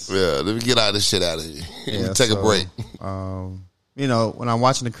 I guess. Yeah, let me get all this shit out of here. Let me take a break. You know, when I'm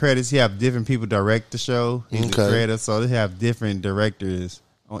watching the credits, he have different people direct the show. He's the creator, so they have different directors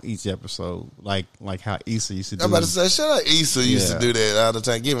on each episode, like how Issa used to do. I'm about to say, shout out Issa used to do that all the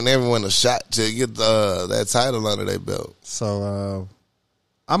time, giving everyone a shot to get that title under their belt. So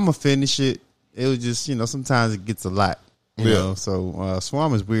I'm gonna finish it. It was just, you know, sometimes it gets a lot, you know. So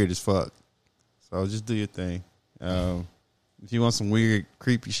Swarm is weird as fuck. So just do your thing. If you want some weird,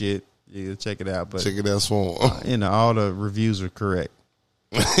 creepy shit, you check it out. But check it out, Swarm. You know, all the reviews are correct.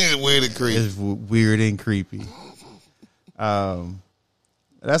 Weird and creepy. It's weird and creepy. I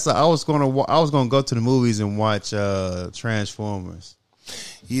was gonna go to the movies and watch Transformers.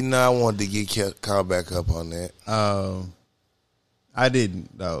 You know, I wanted to get caught back up on that. I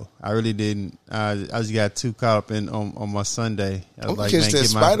didn't though. I really didn't. I just got too caught up on my Sunday. I was like, man, get my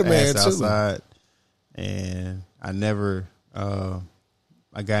Spider-Man ass outside, and I never.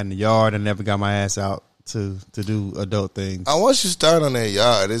 I got in the yard. I never got my ass out to do adult things. Once you start on that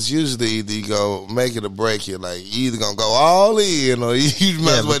yard, it's usually either you go make it or break it. Like, you either gonna go all in or you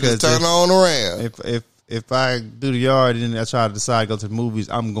might as well just turn on around. If I do the yard and then I try to decide to go to the movies,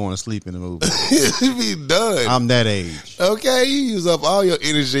 I'm going to sleep in the movie. You be done. I'm that age. Okay, you use up all your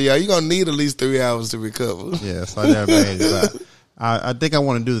energy. You're gonna need at least 3 hours to recover. Yeah, so I never made it back. I think I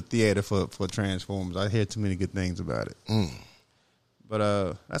want to do the theater for Transformers. I hear too many good things about it.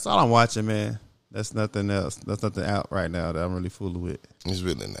 But that's all I'm watching, man. That's nothing else. That's nothing out right now that I'm really fooling with. It's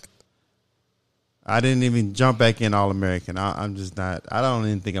really not. I didn't even jump back in All American. I'm just not. I don't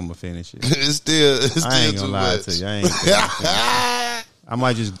even think I'm gonna finish it. It's still I ain't gonna lie to you. I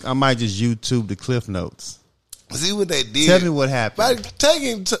might just YouTube the Cliff Notes. See what they did. Tell me what happened.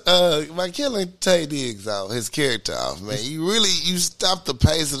 By killing Tay Diggs off, his character off, man, you stopped the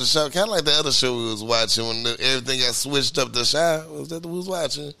pace of the show. Kind of like the other show we was watching when everything got switched up. The show was that we was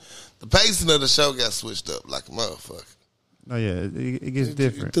watching. The pacing of the show got switched up like a motherfucker. Oh yeah, it gets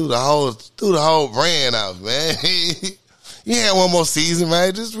different. Threw the whole brand off, man. You had one more season,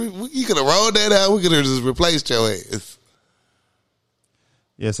 man. You could have rolled that out. We could have just replaced your ass.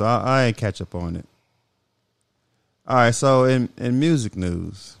 Yeah, so I ain't catch up on it. All right, so in music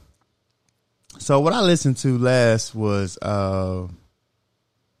news, so what I listened to last was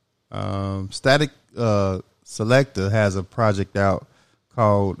Static Selector has a project out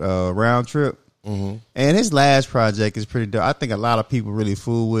called Round Trip. Mm-hmm. And his last project is pretty dope. I think a lot of people really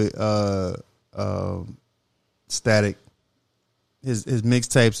fool with Static. His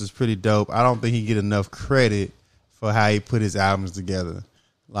mixtapes is pretty dope. I don't think he get enough credit for how he put his albums together.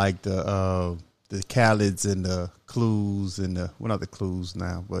 like the Khaled's and the Clues and the not the Clues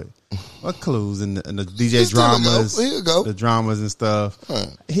now, but what Clues and the DJ dramas, the dramas and stuff. Right.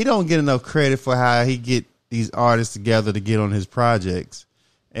 He don't get enough credit for how he get these artists together to get on his projects,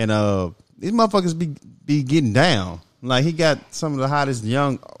 and these motherfuckers be getting down. Like he got some of the hottest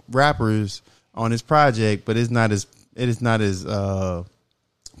young rappers on his project, but it is not as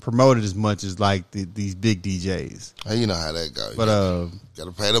promoted as much as like these big DJs. You know how that goes. But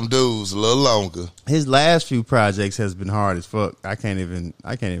gotta pay them dues a little longer. His last few projects has been hard as fuck. I can't even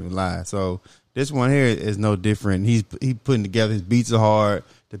lie. So this one here is no different. He putting together, his beats are hard.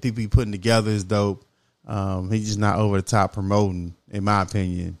 The people he putting together is dope. He's just not over the top promoting, in my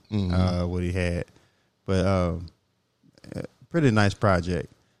opinion, what he had. But pretty nice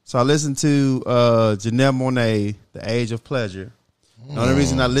project. So I listened to Janelle Monáe, The Age of Pleasure. The only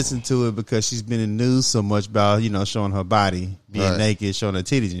reason I listened to it because she's been in the news so much about, showing her body, being naked, showing her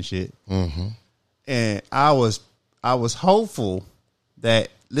titties and shit. Mm-hmm. And I was hopeful that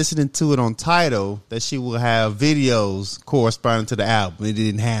listening to it on Tidal that she will have videos corresponding to the album. It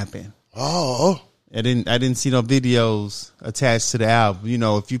didn't happen. Oh. I didn't see no videos attached to the album.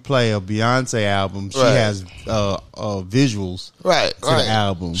 If you play a Beyonce album, she has visuals to the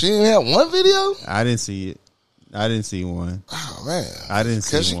album. She didn't have one video? I didn't see it. I didn't see one. Oh man, I didn't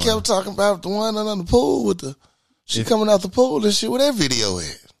see one. Because she kept talking about the one under the pool with she coming out the pool and shit. Where that video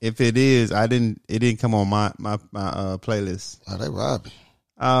at? If it is, it didn't come on my playlist. Oh, they robbed me.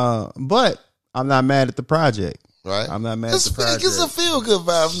 But I'm not mad at the project. Right, I'm not mad at the project. It's a feel good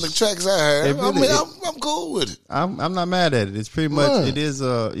vibe from the tracks I heard. I'm cool with it. I'm not mad at it. It's pretty much it is.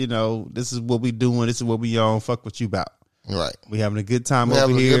 This is what we doing. This is what we on. Fuck what you about. Right. We having a good time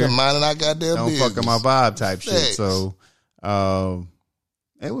over here. Minding our goddamn don't business. fuck up my vibe type shit. So,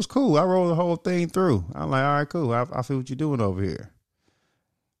 it was cool. I rolled the whole thing through. I'm like, all right, cool. I feel what you're doing over here.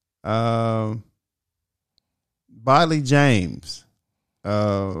 Billy James,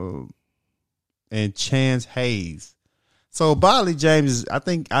 and Chance Hayes. So Billy James is, I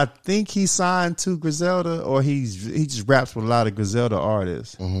think he signed to Griselda, or he just raps with a lot of Griselda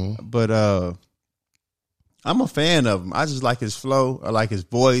artists. Mm-hmm. But I'm a fan of him. I just like his flow. I like his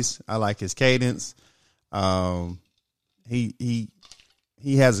voice. I like his cadence. He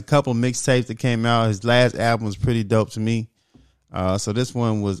has a couple mixtapes that came out. His last album was pretty dope to me. So this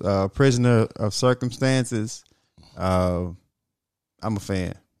one was Prisoner of Circumstances. I'm a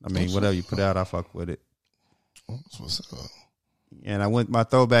fan. I mean, whatever you put out, I fuck with it. That's what's up. And my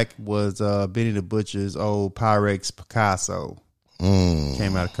throwback was Benny the Butcher's old Pyrex Picasso.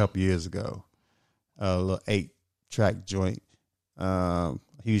 Came out a couple years ago. A little 8-track joint.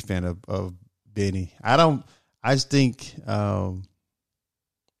 Huge fan of Benny. I don't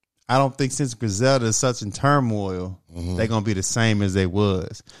think since Griselda is such in turmoil, they're gonna be the same as they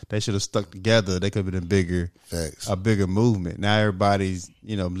was. They should have stuck together. They could have been a bigger movement. Now everybody's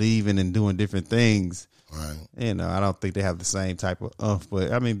leaving and doing different things. Right. I don't think they have the same type of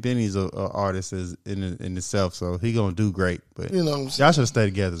but I mean Benny's a artist in itself, so he gonna do great. But y'all should have stayed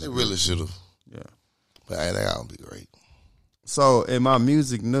together. They really should have. Yeah. But hey, that album be great. So in my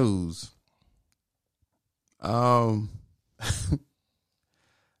music news,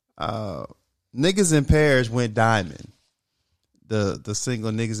 Niggas in Paris went diamond. The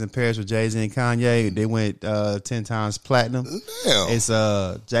single Niggas in Paris with Jay-Z and Kanye, they went 10 times platinum. Damn. It's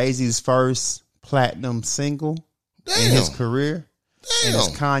Jay-Z's first platinum single in his career. Damn. And it's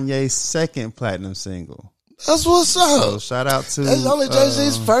Kanye's second platinum single. That's what's up. So shout out to that's only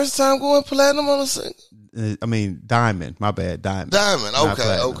Jay-Z's first time going platinum on a single. I mean diamond. My bad, diamond. Diamond.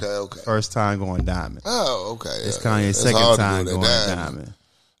 Okay. First time going diamond. Oh, okay. It's Kanye's second time going diamond.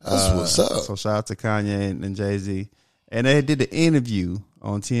 That's what's up. So shout out to Kanye and Jay-Z. And they did an interview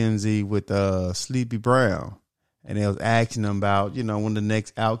on TMZ with Sleepy Brown. And they was asking him about, when the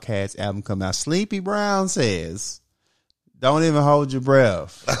next Outkast album come out. Sleepy Brown says, don't even hold your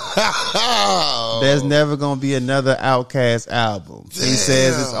breath. There's never going to be another Outkast album. Damn. He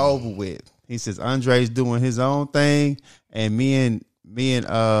says it's over with. He says Andre's doing his own thing. And me and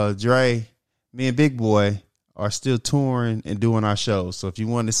Dre, me and Big Boy are still touring and doing our shows. So if you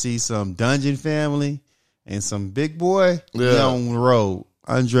want to see some Dungeon Family and some Big Boy, we on the road.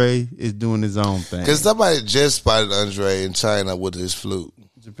 Andre is doing his own thing. Because somebody just spotted Andre in China with his flute.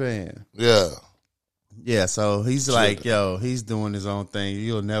 Japan. Yeah. Yeah, so he's like, he's doing his own thing.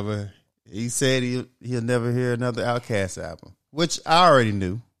 He said he'll never hear another Outkast album, which I already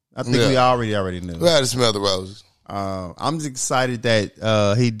knew. I think we already knew. We had to smell the roses. I'm just excited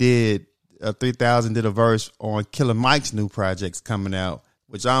that he did 3000 did a verse on Killer Mike's new projects coming out,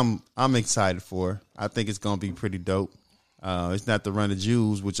 which I'm excited for. I think it's gonna be pretty dope. It's not the Run of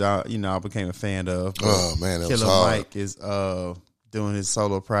Jewels, which I became a fan of. Oh man, that Killer was hard. Mike is doing his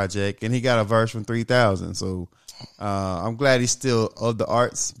solo project, and he got a verse from 3000. So I'm glad he's still of the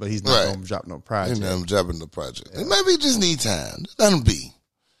arts, but he's not going to drop no project. He's not dropping the project. Yeah. Maybe he just need time. Just let him be.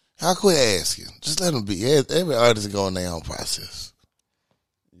 I'll quit asking. Just let him be. Every artist is going their own process.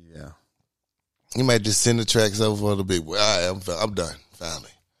 Yeah. You might just send the tracks over for the big boy. All right, I'm done.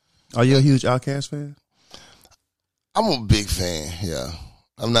 Finally. Are you a huge Outkast fan? I'm a big fan, yeah.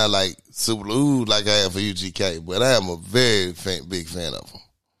 I'm not like super like I am for UGK, but I am a very big fan of them.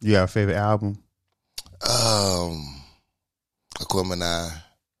 You got a favorite album? Aquemini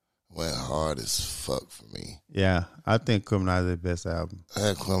went hard as fuck for me. Yeah, I think Aquemini is the best album.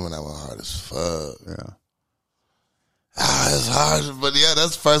 Aquemini went hard as fuck. Yeah. It's hard, but yeah,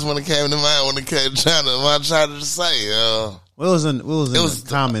 that's the first one that came to mind when it came trying to say. What was in the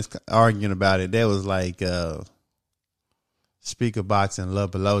comments arguing about it? There was like Speaker Box and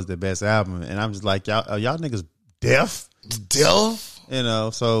Love Below is the best album, and I'm just like, y'all niggas deaf? Deaf?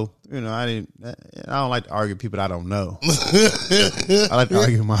 So I don't like to argue with people that I don't know. I like to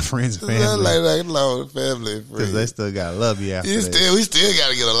argue with my friends and family. I like along with family because they still gotta love you after we still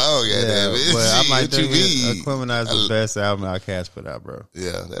gotta get along. I'm like, Aquemini is the best album Outkast put out, bro.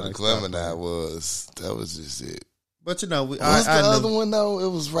 Yeah, that Aquemini was just it. But what's the other one though? It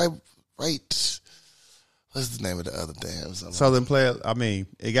was right. What's the name of the other damn song? Southern Player. I mean,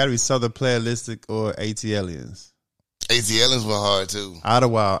 it got to be Southern Playalistic or AT Aliens. AT Aliens went hard too.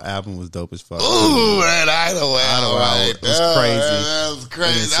 Idlewild album was dope as fuck. Ooh, that Idlewild was crazy. That was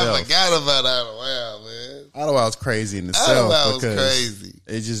crazy. I forgot about Idlewild, man. Idlewild's crazy in itself. Idlewild was crazy.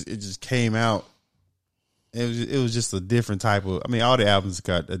 It just came out. It was just a different type of. I mean, all the albums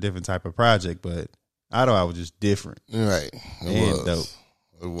got a different type of project, but Idlewild was just different. Right. It was dope.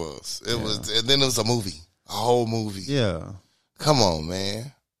 It was. It was. And then it was a movie. A whole movie. Yeah. Come on,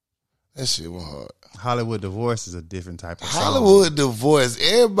 man. That shit went hard. Hollywood Divorce is a different type of song. Hollywood Divorce.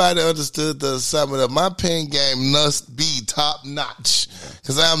 Everybody understood the assignment of my pen game must be top notch.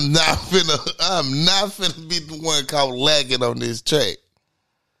 Because I'm not finna be the one caught lagging on this track.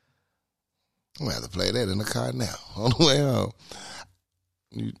 I'm gonna have to play that in the car now on the way home.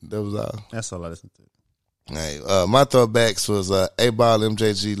 That was all. That's all I listened to. Hey, my throwbacks was A-Ball,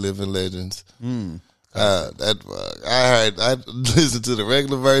 MJG, Living Legends. I listened to the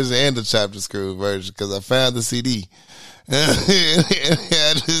regular version and the Chopper Screw version because I found the CD. And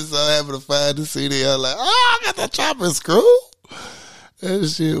I just so happened to find the CD. I was like, I got the Chopper Screw. That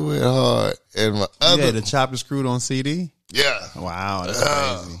shit went hard. And my other, the Chopper Screwed on CD. Yeah. Wow, that's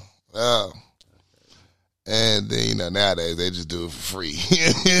crazy. And then nowadays they just do it for free.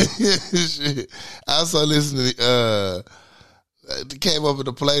 Shit. I also listened to came up with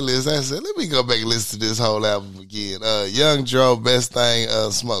the playlist. I said, let me go back and listen to this whole album again. Young Dro, Best Thing,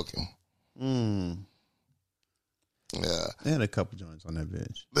 Smoking. Yeah. They had a couple joints on that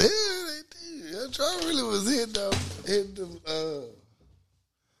bitch. Yeah, they did. Young Dro really was hitting them.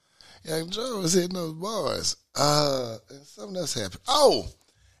 Young Dro was hitting those bars. And something else happened. Oh,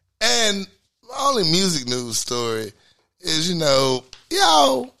 and my only music news story is, y'all,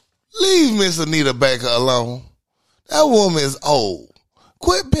 leave Miss Anita Baker alone. That woman is old.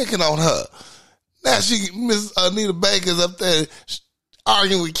 Quit picking on her. Now Miss Anita Baker's up there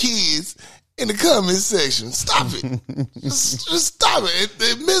arguing with kids in the comment section. Stop it. just stop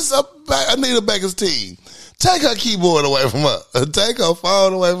it. Miss Anita Baker's team. Take her keyboard away from her. Take her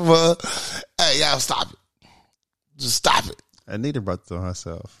phone away from her. Hey, y'all stop it. Just stop it. Anita brought it on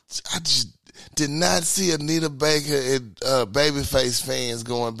herself. I just did not see Anita Baker and Babyface fans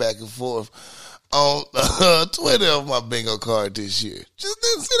going back and forth on Twitter of my bingo card this year. Just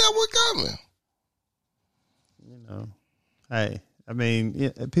didn't see that one coming. Hey, I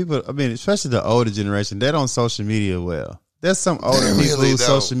mean, people, especially the older generation, they don't social media well. There's some older people who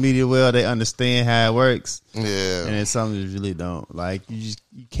social media well, they understand how it works. Yeah. And it's something you really don't. Like, you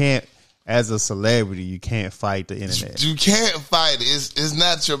can't, as a celebrity, you can't fight the internet. You can't fight it. It's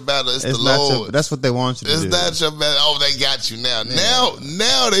not your battle. It's the Lord. That's what they want you to do. It's not your battle. Oh, they got you now. Yeah.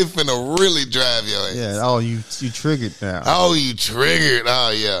 Now they finna really drive your ass. Yeah. Oh, you triggered now. Oh, you triggered. Oh,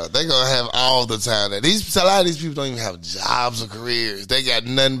 yeah. They gonna have all the time. A lot of these people don't even have jobs or careers. They got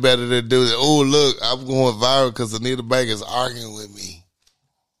nothing better to do than, oh, look, I'm going viral because Anita Baker's arguing with me.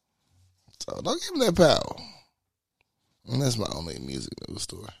 So don't give them that power. And that's my only music news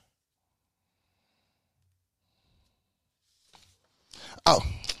story. Oh,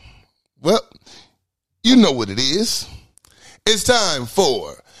 well, you know what it is. It's time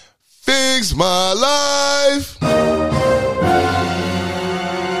for Fix My Life.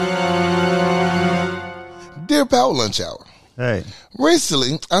 Dear Power Lunch Hour, Hey.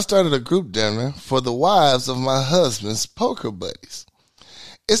 Recently, I started a group dinner for the wives of my husband's poker buddies.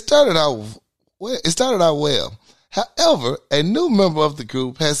 It started out well. However, a new member of the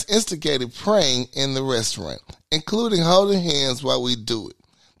group has instigated praying in the restaurant, including holding hands while we do it.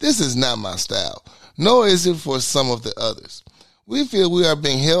 This is not my style, nor is it for some of the others. We feel we are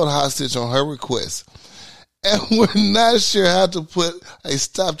being held hostage on her request, and we're not sure how to put a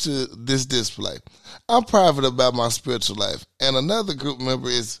stop to this display. I'm private about my spiritual life, and another group member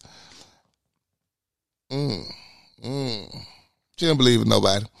is, she don't believe in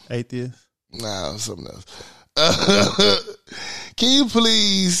nobody. Atheist? Nah, something else. Can you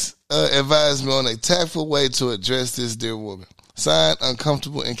please advise me on a tactful way to address this dear woman? Signed,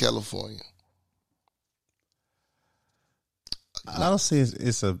 Uncomfortable in California. I don't see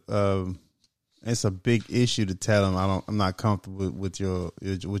it's a big issue to tell them I'm not comfortable with your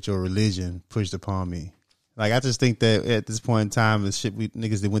religion pushed upon me. Like, I just think that at this point in time, the shit we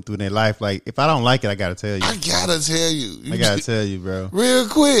niggas that went through in their life, like, if I don't like it, I gotta tell you. I gotta tell you, bro. Real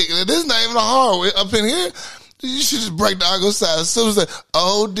quick. This is not even a hard way. Up in here, you should just break the argo side. As soon as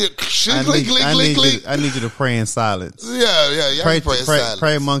I need you to pray in silence. Yeah. Pray in silence.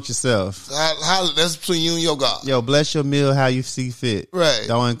 Pray amongst yourself. That's between you and your God. Yo, bless your meal how you see fit. Right.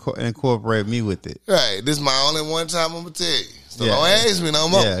 Don't incorporate me with it. Right. This is my only one time I'm gonna tell you. So don't ask me no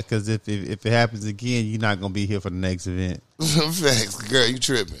more. Yeah, because if it happens again, you're not gonna be here for the next event. Facts, girl, you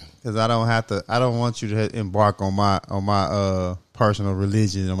tripping. Because I don't want you to embark on my personal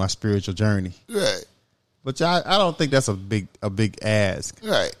religion or my spiritual journey. Right. But I don't think that's a big ask.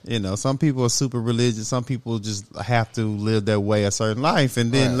 Right. You know, some people are super religious. Some people just have to live their way a certain life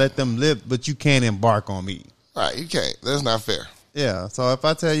and then let them live. But you can't embark on me. Right. You can't. That's not fair. Yeah. So if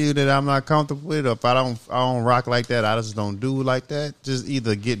I tell you that I'm not comfortable with it, or if I don't rock like that, I just don't do like that. Just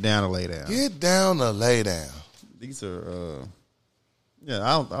either get down or lay down. Get down or lay down. These are. Yeah,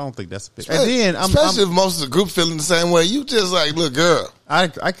 I don't think that's a big. And then especially if most of the group feeling the same way. You just like, look, girl, I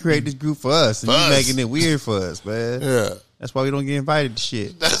create this group for us, and you making it weird for us, man. Yeah, that's why we don't get invited to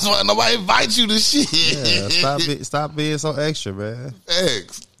shit. That's why nobody invites you to shit. Yeah, stop being so extra, man.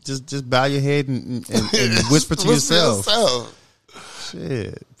 Thanks. Just bow your head and whisper to yourself.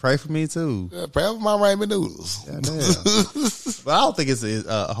 Shit, pray for me too. Yeah, pray for my ramen noodles. But I don't think it's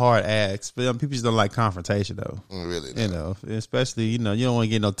a hard ask. But people just don't like confrontation, though. Really, you know, especially you don't want to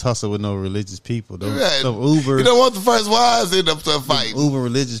get no tussle with no religious people. Right. You don't want the first wives end up to fight. Uber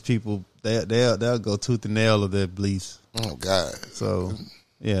religious people, they'll go tooth and nail of their beliefs. Oh God. So.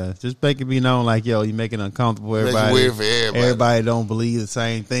 Yeah, just make it be known like, yo, you're making it uncomfortable. Everybody, make it weird for everybody. Everybody don't believe the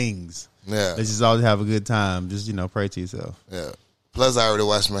same things. Yeah. Let's just always have a good time. Just, pray to yourself. Yeah. Plus, I already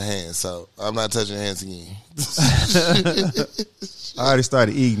washed my hands, so I'm not touching your hands again. I already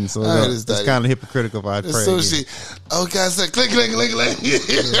started eating, so it's kind of hypocritical if I pray. Sushi. Oh, God, said click, click, click, click.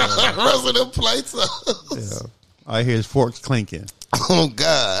 Rustle them plates up. Yeah. All I hear is forks clinking. Oh,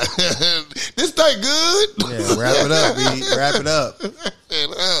 God. This thing good? Yeah, wrap it up, B. Wrap it up.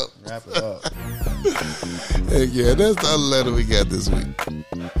 Wrap it up. Heck yeah, that's the other letter we got this week.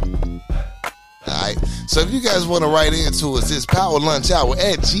 All right. So if you guys want to write into us, it's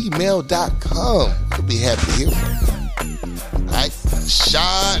powerlunchhour@gmail.com. We'll be happy to hear from you. All right.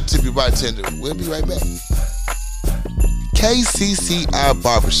 Shot to be bartender. We'll be right back. KCCI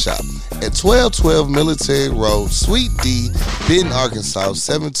Barbershop at 1212 Military Road, Suite D, Benton, Arkansas,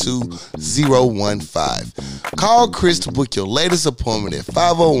 72015. Call Chris to book your latest appointment at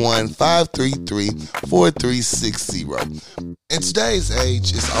 501-533-4360. In today's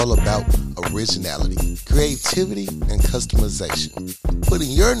age, it's all about originality, creativity, and customization. Putting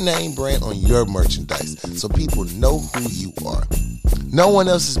your name brand on your merchandise so people know who you are. No one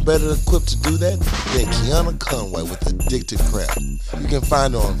else is better equipped to do that than Kiana Conway with Addicted Craft. You can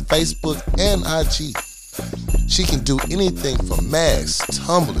find her on Facebook and IG. She can do anything from masks,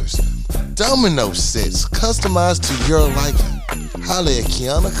 tumblers, domino sets, customized to your liking. Holla at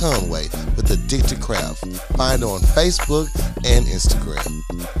Kiana Conway with Addicted Craft. Find her on Facebook and Instagram.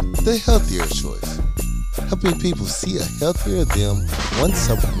 The healthier choice. Helping people see a healthier them one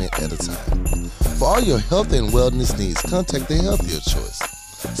supplement at a time. For all your health and wellness needs, contact The Healthier Choice.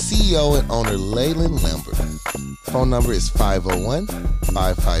 CEO and owner Leyland Lambert. Phone number is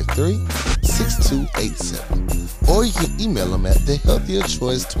 501-553-6287. Or you can email them at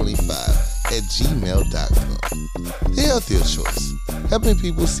thehealthierchoice25@gmail.com. The Healthier Choice. Helping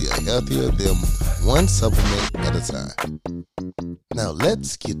people see a healthier them one supplement at a time. Now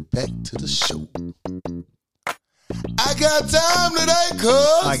let's get back to the show. I got time today,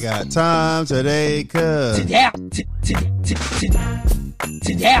 cuz. I got time today, cuz.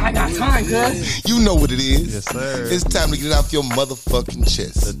 Today I got time, cuz. You know what it is. Yes, sir. It's time to get it off your motherfucking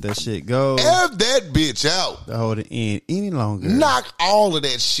chest. Let that shit go. Air that bitch out. Don't hold it in any longer. Knock all of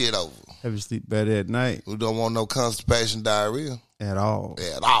that shit over. Have you sleep better at night? We don't want no constipation, diarrhea. At all.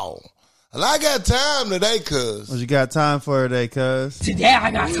 At all. And I got time today, cuz. What you got time for today, cuz? Today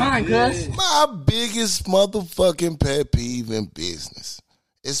I got time, cuz. My biggest motherfucking pet peeve in business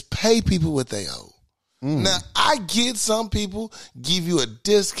is pay people what they owe. Now, I get some people give you a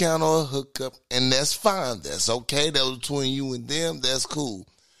discount or a hookup, and that's fine. That's okay. That was between you and them. That's cool.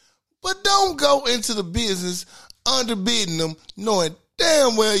 But don't go into the business underbidding them, knowing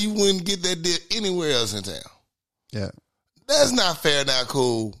damn well you wouldn't get that deal anywhere else in town. Yeah. That's not fair, not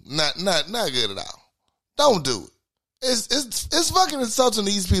cool, not good at all. Don't do it. It's fucking insulting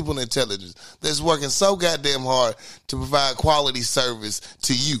these people in intelligence that's working so goddamn hard to provide quality service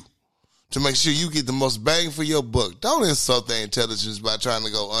to you, to make sure you get the most bang for your buck. Don't insult their intelligence by trying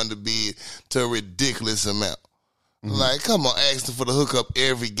to go underbid to a ridiculous amount. Like, come on, asking for the hookup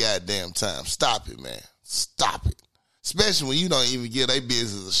every goddamn time. Stop it, man. Stop it. Especially when you don't even give their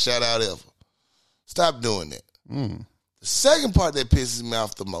business a shout out ever. Stop doing that. The second part that pisses me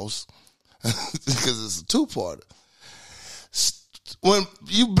off the most, because it's a two-parter, when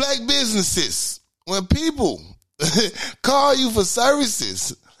you black businesses, when people call you for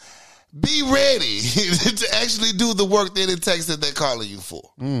services, be ready to actually do the work that it takes that they're calling you for.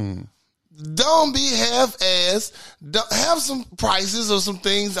 Don't be half-assed. Have some prices or some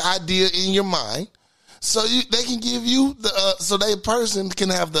things, idea in your mind, so they can give you so that person can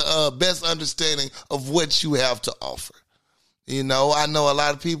have the best understanding of what you have to offer. You know, I know a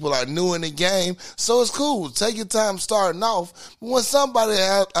lot of people are new in the game, so it's cool. Take your time starting off. But when somebody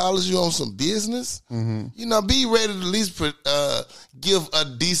hollers you on some business, you know, be ready to at least give a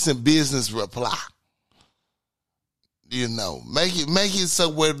decent business reply. You know, make it so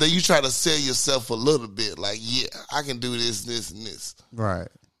where you try to sell yourself a little bit. Like, yeah, I can do this, this, and this. Right.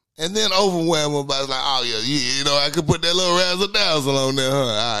 And then overwhelm them by like, oh yeah, you know, I could put that little razzle-dazzle on there, huh?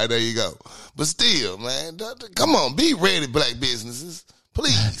 All right, there you go. But still, man, come on, be ready, black businesses.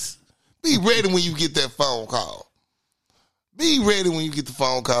 Please. Be ready when you get that phone call. Be ready when you get the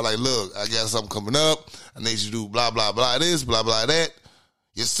phone call like, look, I got something coming up. I need you to do blah, blah, blah this, blah, blah, that.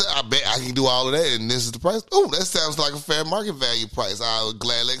 Yes, sir, I bet I can do all of that, and this is the price. Oh, that sounds like a fair market value price. I would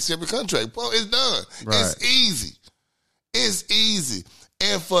gladly accept your contract. Well, it's done. Right. It's easy. It's easy.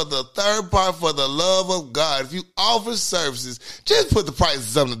 And for the third part, for the love of God, if you offer services, just put the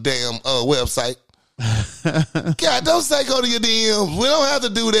prices on the damn website. God, don't say go to your DMs. We don't have to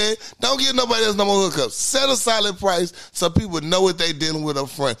do that. Don't give nobody else no more hookups. Set a solid price so people know what they're dealing with up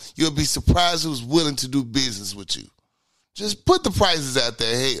front. You'll be surprised who's willing to do business with you. Just put the prices out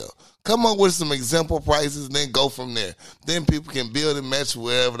there. Hell, come up with some example prices and then go from there. Then people can build and match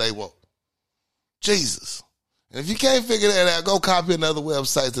wherever they want. Jesus. And if you can't figure that out, go copy another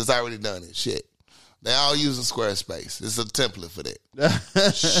website that's already done it. Shit. They all using Squarespace. It's a template for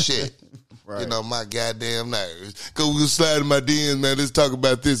that. Shit. Right. You know, my goddamn nerves. Go slide in my DMs, man. Let's talk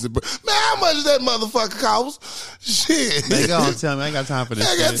about this. Man, how much does that motherfucker cost? Shit. They gonna tell me I ain't got time for this.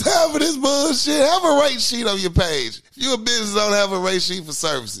 I got time for this bullshit. Have a rate sheet on your page. If you're a business, don't have a rate sheet for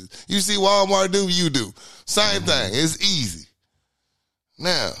services. You see Walmart do, you do. Same thing. It's easy.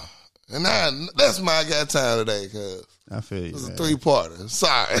 Now, that's my I got time today, cuz. I feel you. It was a three-parter.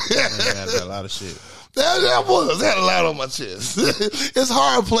 Sorry. I got a lot of shit. That had a lot on my chest. It's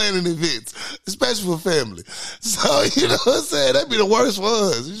hard planning events, especially for family. So, you know what I'm saying? That'd be the worst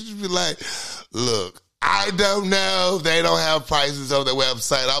ones. You should be like, look, I don't know if they don't have prices on their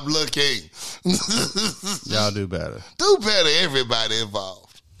website. I'm looking. Y'all do better. Do better, everybody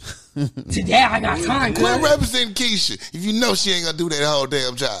involved. Today I got time, Quit representing Keisha if you know she ain't gonna do that whole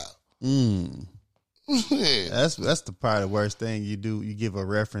damn job. Yeah. That's the probably the worst thing you do. You give a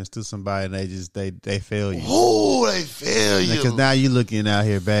reference to somebody and they fail you. Oh, they fail you. Because now you looking out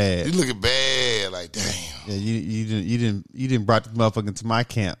here bad. You looking bad, like damn. Yeah, you didn't brought the motherfucker to my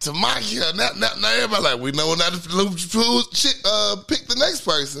camp. To my camp. Now everybody like we know not to pick the next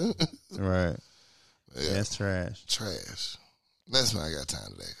person. Right. Yeah. That's trash. Trash. That's why I got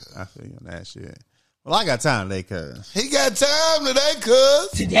time today, cuz. I feel you on that shit. Well, I got time today, cuz. He got time today, cuz.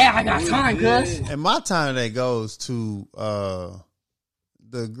 Today I got time, cuz. And my time today goes to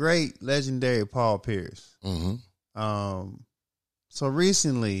the great legendary Paul Pierce. So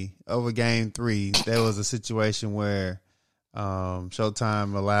recently, over Game 3, there was a situation where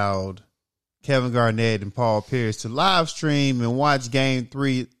Showtime allowed Kevin Garnett and Paul Pierce to live stream and watch Game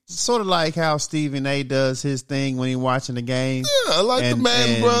 3, sort of like how Stephen A. does his thing when he's watching the game. Yeah, like the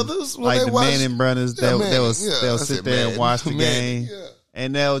Manning brothers. Like the Manning brothers, they'll sit there and watch the game.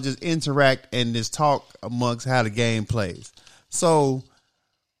 and they'll just interact and just talk amongst how the game plays. So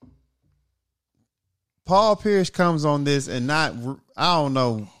Paul Pierce comes on this and I don't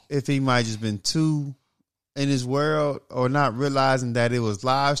know if he might just been too in his world or not realizing that it was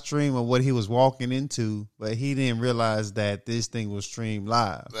live stream or what he was walking into, but he didn't realize that this thing was streamed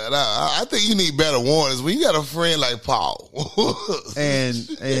live. I think you need better warnings when you got a friend like Paul.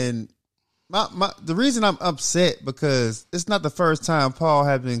 and the reason I'm upset because it's not the first time Paul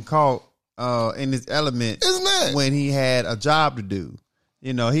had been caught in his element, isn't it? When he had a job to do.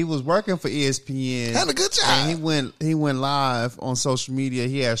 You know, he was working for ESPN. Had a good job. And he went live on social media.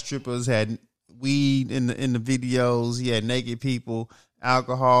 He had strippers, had weed in the videos. He had naked people,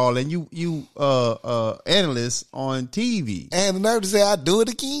 alcohol, and you analysts on TV. And the nerve to say I do it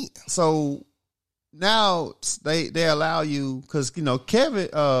again. So now they allow you because you know Kevin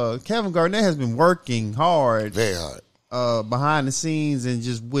Garnett has been working hard, very hard, behind the scenes and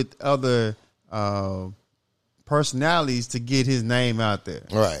just with other personalities to get his name out there.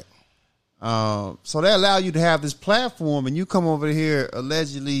 Right. So they allow you to have this platform, and you come over here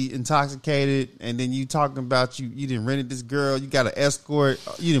allegedly intoxicated, and then you talking about you didn't rented this girl, you got an escort,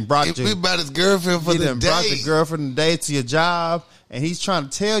 you didn't brought we brought his girlfriend for the day. Brought the girlfriend today to your job, and he's trying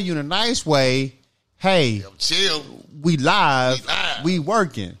to tell you in a nice way, hey, chill, we live, we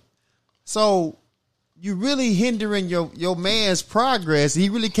working. So you really hindering your man's progress. He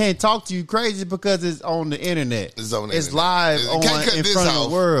really can't talk to you crazy because it's on the internet. It's live in front of the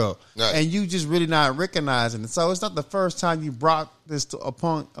world. Right. And you just really not recognizing it. So it's not the first time you brought this to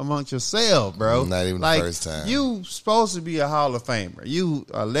amongst yourself, bro. Not even the first time. You supposed to be a Hall of Famer. You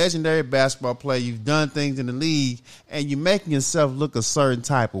a legendary basketball player. You've done things in the league, and you're making yourself look a certain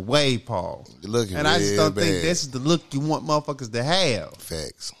type of way, Paul. You're looking and I just don't think this is the look you want motherfuckers to have.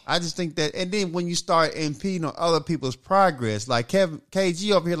 Facts. I just think that, and then when you start impeding on other people's progress, like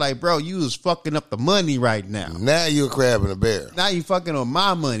KG over here, like, bro, you was fucking up the money right now. Now you're crabbing a bear. Now you fucking on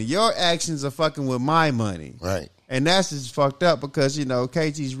my money. Your actions are fucking with my money. Right. And that's just fucked up because, you know,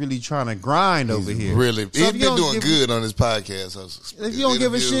 KG's really trying to grind over here. Really. He's been doing good on his podcast. If you don't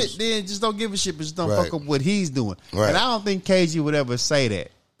give a shit, then just don't give a shit, but just don't fuck up what he's doing. Right. And I don't think KG would ever say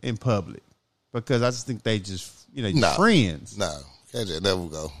that in public because I just think they just, you know, friends. No. KG never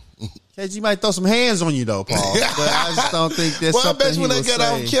go. KG might throw some hands on you though, Paul. But I just don't think that's something he would say. I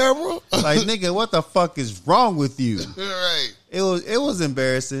bet when they get on camera. Like, nigga, what the fuck is wrong with you? Right. It was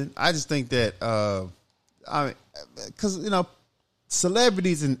embarrassing. I just think that I mean, because you know,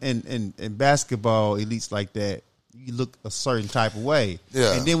 celebrities in basketball elites like that, you look a certain type of way.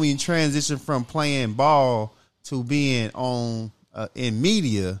 Yeah. And then when you transition from playing ball to being on in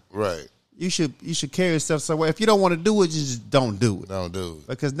media, right? You should carry yourself somewhere. If you don't want to do it, just don't do it. Don't do it.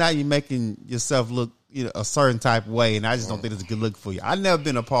 Because now you're making yourself look, you know, a certain type of way, and I just don't think it's a good look for you. I've never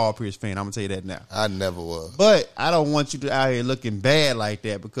been a Paul Pierce fan. I'm gonna tell you that now. I never was. But I don't want you to out here looking bad like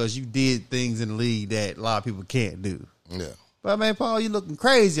that because you did things in the league that a lot of people can't do. Yeah. But man, Paul, you looking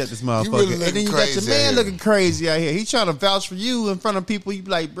crazy at this motherfucker. Really and then you got your man looking crazy out here. He trying to vouch for you in front of people. You be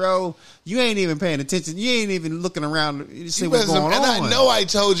like, bro, you ain't even paying attention. You ain't even looking around to see what's going on. And I know I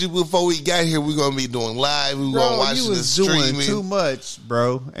told you before we got here we're gonna be doing live. We're gonna watch the streaming. You was doing too much,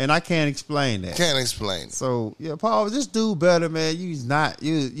 bro, and I can't explain that. Can't explain it. So yeah, Paul, just do better, man.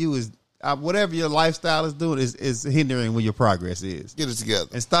 You was whatever your lifestyle is doing is hindering where your progress is. Get it together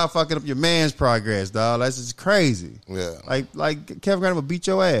and stop fucking up your man's progress, dog. That's just crazy. Yeah, like Kevin Garnett will beat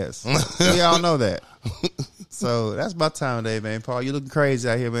your ass. We all know that. So that's my time today, man. Paul, you looking crazy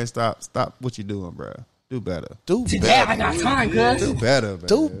out here, man. Stop what you doing, bro. Do better. Today I got time, cuz. Do better, man.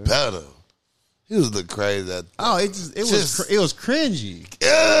 Do better. He was looking crazy. It was cringy.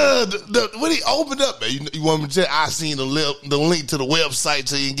 Yeah, when he opened up, man, you want me to tell? I seen the link to the website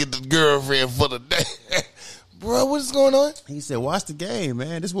so you can get the girlfriend for the day. Bro, what is going on? He said, "Watch the game,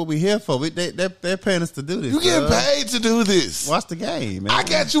 man. This is what we here for. They're paying us to do this. You getting paid to do this? Watch the game, man. I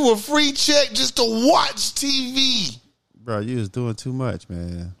got you a free check just to watch TV, bro. You was doing too much,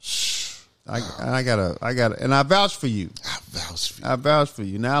 man. I gotta, and I vouch for you. I vouch for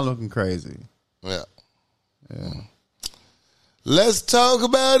you. Now I'm looking crazy. Yeah. Let's talk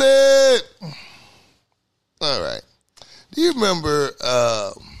about it. All right. Do you remember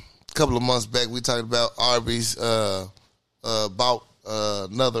a couple of months back we talked about Arby's bought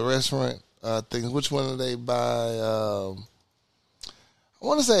another restaurant? I think which one did they buy? I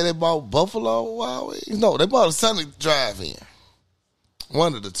want to say they bought Buffalo Wild Wings. No, they bought a Sonic Drive-In.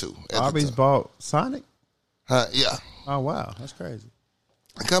 One of the two. Arby's bought Sonic? Yeah. Oh wow, that's crazy.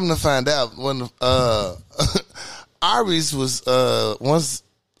 Come to find out, when Arby's was once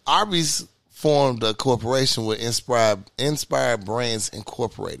Arby's formed a corporation with Inspired Brands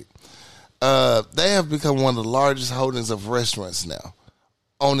Incorporated. They have become one of the largest holdings of restaurants now,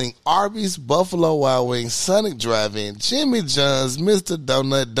 owning Arby's, Buffalo Wild Wings, Sonic Drive-In, Jimmy John's, Mr.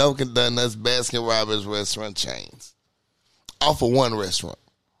 Donut, Dunkin' Donuts, Baskin Robbins restaurant chains. Off of one restaurant.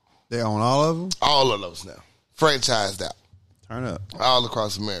 They own all of them? All of those now. Franchised out. Turn up. All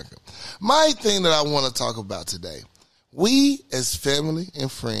across America. My thing that I want to talk about today, we as family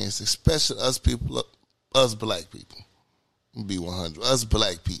and friends, especially us people, us black people, be 100, us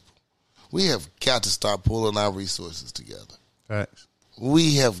black people, we have got to start pulling our resources together. Facts.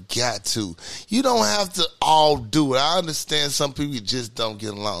 We have got to. You don't have to all do it. I understand some people just don't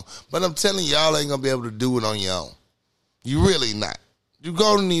get along. But I'm telling y'all ain't going to be able to do it on your own. You really not. You're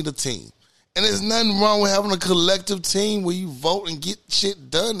going to need a team. And there's nothing wrong with having a collective team where you vote and get shit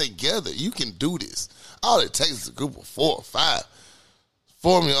done together. You can do this. All it takes is a group of 4 or 5.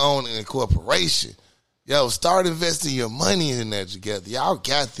 Form your own incorporation. Yo, start investing your money in there together. Y'all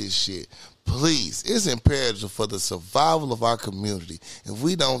got this shit. Please, it's imperative for the survival of our community if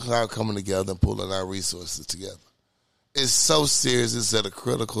we don't start coming together and pulling our resources together. It's so serious. It's at a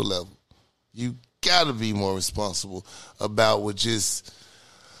critical level. You got to be more responsible about with just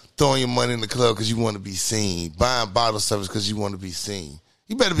throwing your money in the club because you want to be seen, buying bottle service because you want to be seen.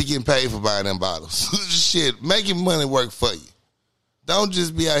 You better be getting paid for buying them bottles. Shit, making money work for you. Don't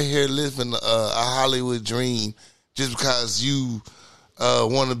just be out here living a Hollywood dream just because you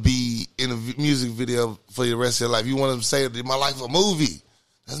want to be in a music video for the rest of your life. You want to say, my life a movie.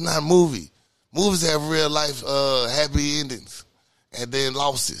 That's not a movie. Movies have real life happy endings and then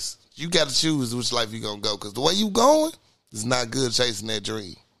losses. You got to choose which life you're going to go because the way you going is not good chasing that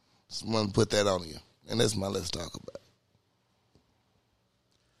dream. Just want to put that on you. And that's my let's talk about.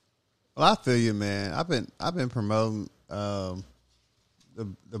 Well, I feel you, man. I've been promoting the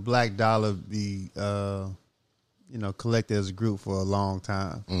Black Dollar be collected as a group for a long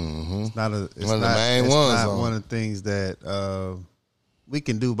time. Mm-hmm. It's not one of the main ones. One of the things that we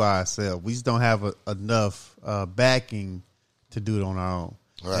can do by ourselves. We just don't have enough backing to do it on our own.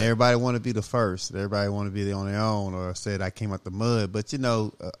 Right. And everybody want to be the first. Everybody want to be on their own or said I came out the mud. But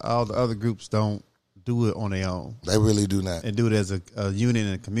all the other groups don't do it on their own. They really do not. And do it as a unit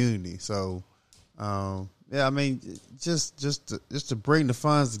in a community. So, I mean, just to bring the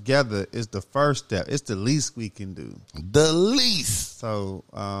funds together is the first step. It's the least we can do. The least. So,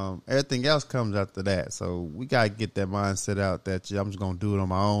 everything else comes after that. So, we got to get that mindset out that I'm just going to do it on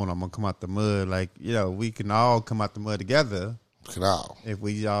my own. I'm going to come out the mud. Like, we can all come out the mud together. We can all. If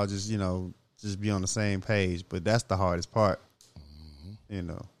we all just be on the same page. But that's the hardest part.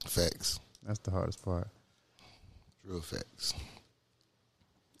 Mm-hmm. Facts. That's the hardest part. Real facts.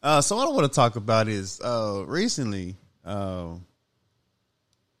 So what I want to talk about is recently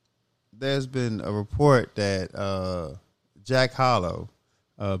there's been a report that Jack Harlow,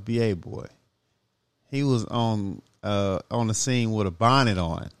 BA boy, he was on the scene with a bonnet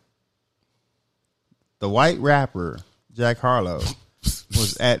on. The white rapper Jack Harlow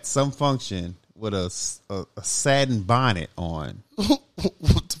was at some function with a satin bonnet on.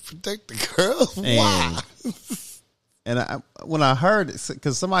 To protect the girl? Why? And when I heard it,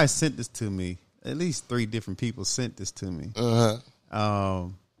 because somebody sent this to me, at least 3 different people sent this to me. Uh-huh.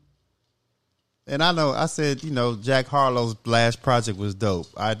 And I said, Jack Harlow's Blast project was dope.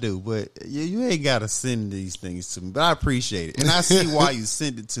 I do, but you ain't got to send these things to me. But I appreciate it. And I see why you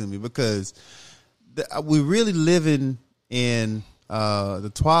sent it to me because we really living in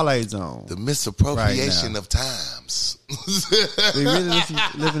the Twilight Zone. The misappropriation of times. We really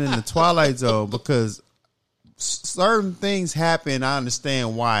living in the Twilight Zone because certain things happen. I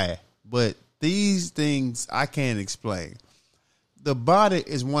understand why, but these things I can't explain. The bonnet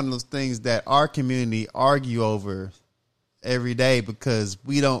is one of those things that our community argue over every day because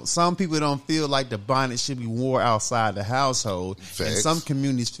some people don't feel like the bonnet should be worn outside the household. Facts. And some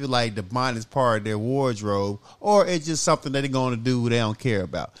communities feel like the bonnet is part of their wardrobe or it's just something that they're going to do they don't care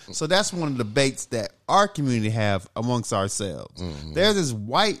about. So that's one of the debates that our community have amongst ourselves. Mm-hmm. There's this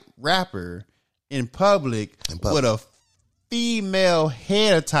white rapper in public with a female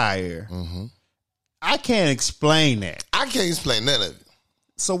hair attire. Mm-hmm. I can't explain that. I can't explain none of it.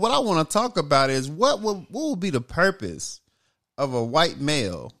 So what I want to talk about is what will be the purpose of a white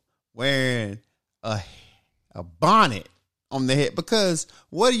male wearing a bonnet on the head? Because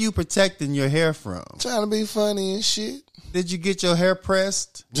what are you protecting your hair from? Trying to be funny and shit. Did you get your hair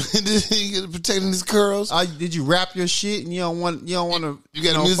pressed? You protecting these curls? Did you wrap your shit and you don't want to? You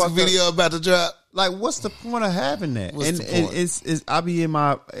got a music video about to drop? Like, what's the point of having that? What's the point? I be in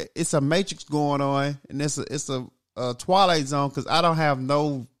it's a matrix going on, and it's a Twilight Zone because I don't have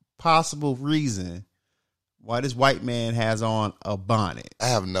no possible reason why this white man has on a bonnet? I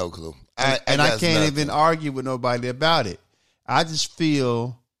have no clue. I can't even argue with nobody about it. I just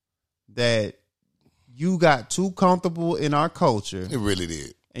feel that you got too comfortable in our culture. It really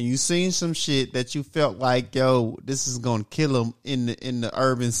did. And you seen some shit that you felt like, yo, this is gonna kill him in the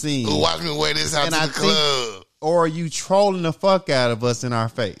urban scene. Watch me wear this out to the club. Or are you trolling the fuck out of us in our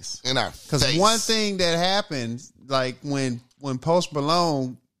face? In our face. Because one thing that happened, like when Post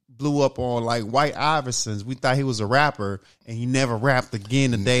Malone blew up on like White Iversons, we thought he was a rapper, and he never rapped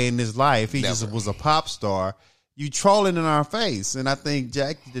again a day in his life. He just was a pop star. You trolling in our face, and I think,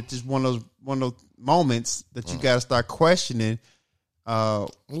 Jack, that just one of those moments that you got to start questioning.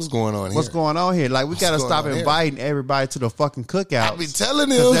 What's going on here? What's going on here? Like, we got to stop inviting everybody to the fucking cookout. I be telling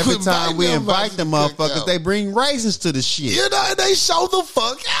them, every time we invite them motherfuckers, they bring raisins to the shit. You know, they show the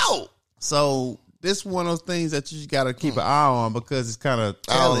fuck out. So this one of those things that you just got to keep an eye on, because it's kind of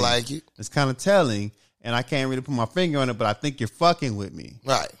telling. I don't like it. It's kind of telling, and I can't really put my finger on it, but I think you're fucking with me.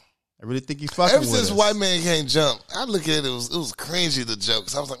 Right. I really think you're fucking with us. Ever since White Man Can't Jump, I look at it, it was cringy, the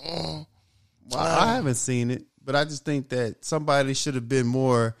jokes. I was like, Well, I haven't seen it, but I just think that somebody should have been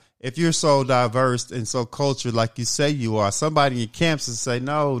more. If you're so diverse and so cultured like you say you are, somebody in your camps would say,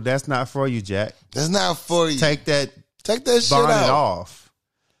 no, that's not for you, Jack. That's not for you. Take that shit bonnet off.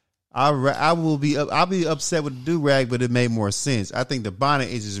 I'll be upset with the do-rag, but it made more sense. I think the bonnet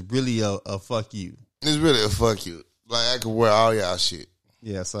is just really a fuck you. It's really a fuck you. Like, I could wear all y'all shit.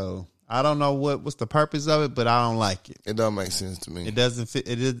 Yeah, so I don't know what's the purpose of it, but I don't like it. It don't make sense to me. It doesn't fit.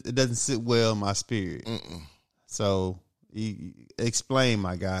 It doesn't sit well in my spirit. So explain,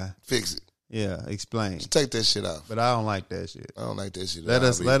 my guy. Fix it. Yeah, explain. Just take that shit off. But I don't like that shit. I don't like that shit.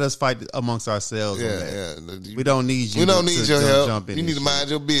 Let us fight amongst ourselves. Yeah. We don't need you. We don't need your help. Jump in you need to mind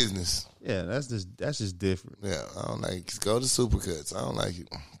your business. Yeah, that's just different. Yeah, I don't like it. Go to Supercuts. I don't like it.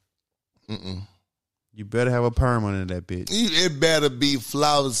 You better have a perm under that bitch. It better be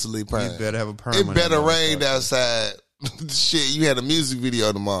flawlessly perm. You better have a perm. It better rain outside. Shit, you had a music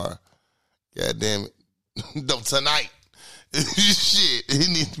video tomorrow. God damn it. No, tonight. Shit, he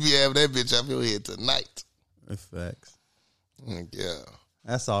needs to be having that bitch up your head tonight. That's facts. Yeah.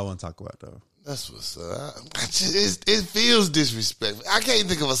 That's all I want to talk about, though. That's what's up. It feels disrespectful. I can't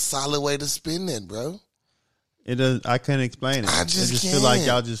think of a solid way to spin that, bro. It does. I can't explain it. I just feel like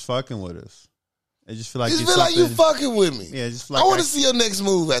y'all just fucking with us. I just feel like you fucking with me. Yeah, just like I want to see your next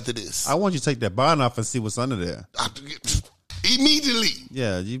move after this. I want you to take that bond off and see what's under there. Immediately.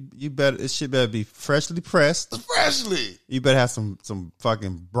 Yeah, you better. This shit better be freshly pressed. Freshly. You better have some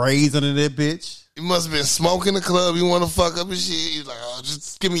fucking braids under that bitch. You must have been smoking the club. You want to fuck up and shit. You're like, oh,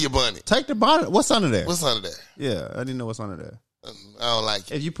 just give me your bonnet. Take the bonnet. What's under there? What's under there? Yeah, I didn't know what's under there. I don't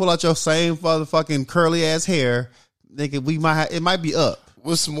like it. If you pull out your same motherfucking curly ass hair, nigga, it might be up.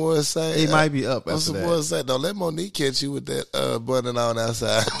 What's some more to say? It might be up. What's some more to say? Don't let Monique catch you with that button on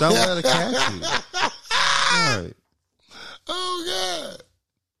outside. Don't let her catch you. All right. Oh, God.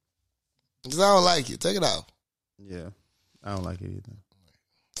 Because I don't like it. Take it off. Yeah. I don't like it either.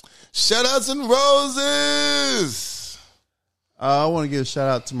 Shout outs and roses. I want to give a shout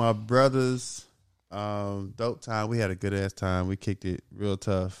out to my brothers. Dope time. We had a good ass time. We kicked it real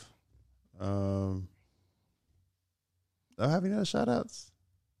tough. Do I have any other shout outs?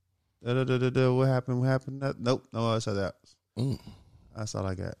 What happened? Nope. No other shout outs. That's all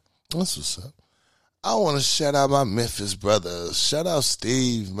I got. That's what's up. I want to shout out my Memphis brothers. Shout out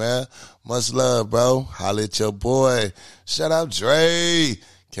Steve, man. Much love, bro. Holla at your boy. Shout out Dre.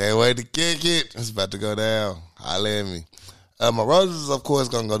 Can't wait to kick it. It's about to go down. Holla at me. My roses, of course,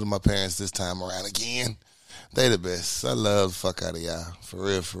 going to go to my parents this time around again. They the best. I love the fuck out of y'all. For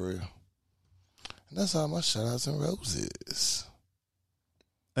real, for real. And that's all my shout outs and roses.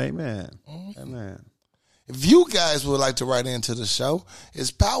 Amen. Amen. If you guys would like to write into the show,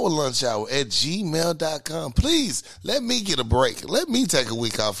 it's powerlunchhour@gmail.com. Please, let me get a break. Let me take a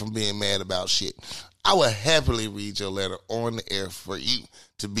week off from being mad about shit. I would happily read your letter on the air for you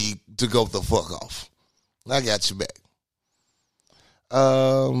to go the fuck off. I got you back.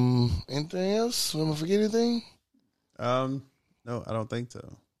 Anything else? Am I forget anything? No, I don't think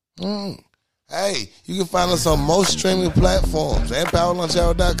so. Hey, you can find us on most streaming platforms and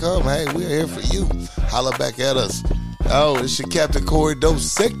powerlunchhour.com. Hey, we're here for you. Holla back at us. Oh, it's your Captain Corey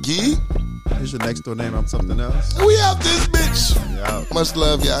Dosecki. Here's your next door name. I'm something else. We out this bitch. Yeah. Much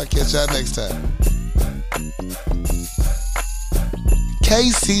love, y'all. Catch y'all next time.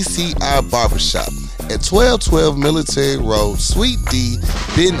 KCCI Barbershop at 1212 Military Road, Suite D,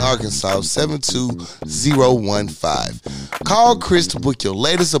 Benton, Arkansas, 72015. Call Chris to book your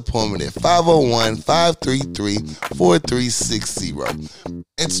latest appointment at 501-533-4360.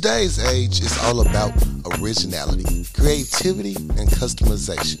 In today's age, it's all about originality, creativity, and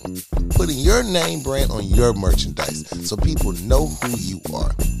customization. Putting your name brand on your merchandise so people know who you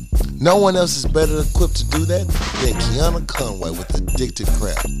are. No one else is better equipped to do that than Kiana Conway with Addicted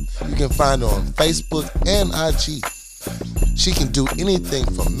Craft. You can find her on Facebook and IG. She can do anything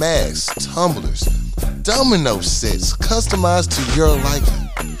from masks, tumblers, domino sets, customized to your liking.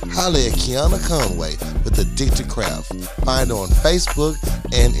 Holla at Kiana Conway with Addicted Craft. Find her on Facebook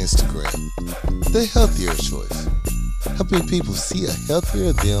and Instagram. The healthier choice. Helping people see a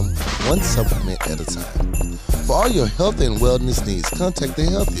healthier them one supplement at a time. For all your health and wellness needs, contact The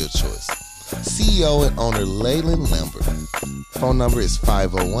Healthier Choice. CEO and owner Leyland Lambert. Phone number is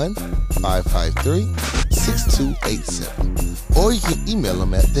 501-553-6287. Or you can email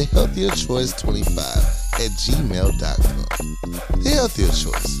them at thehealthierchoice25@gmail.com. The Healthier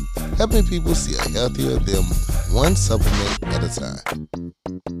Choice. Helping people see a healthier them one supplement at a time.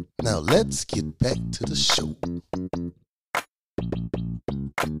 Now let's get back to the show.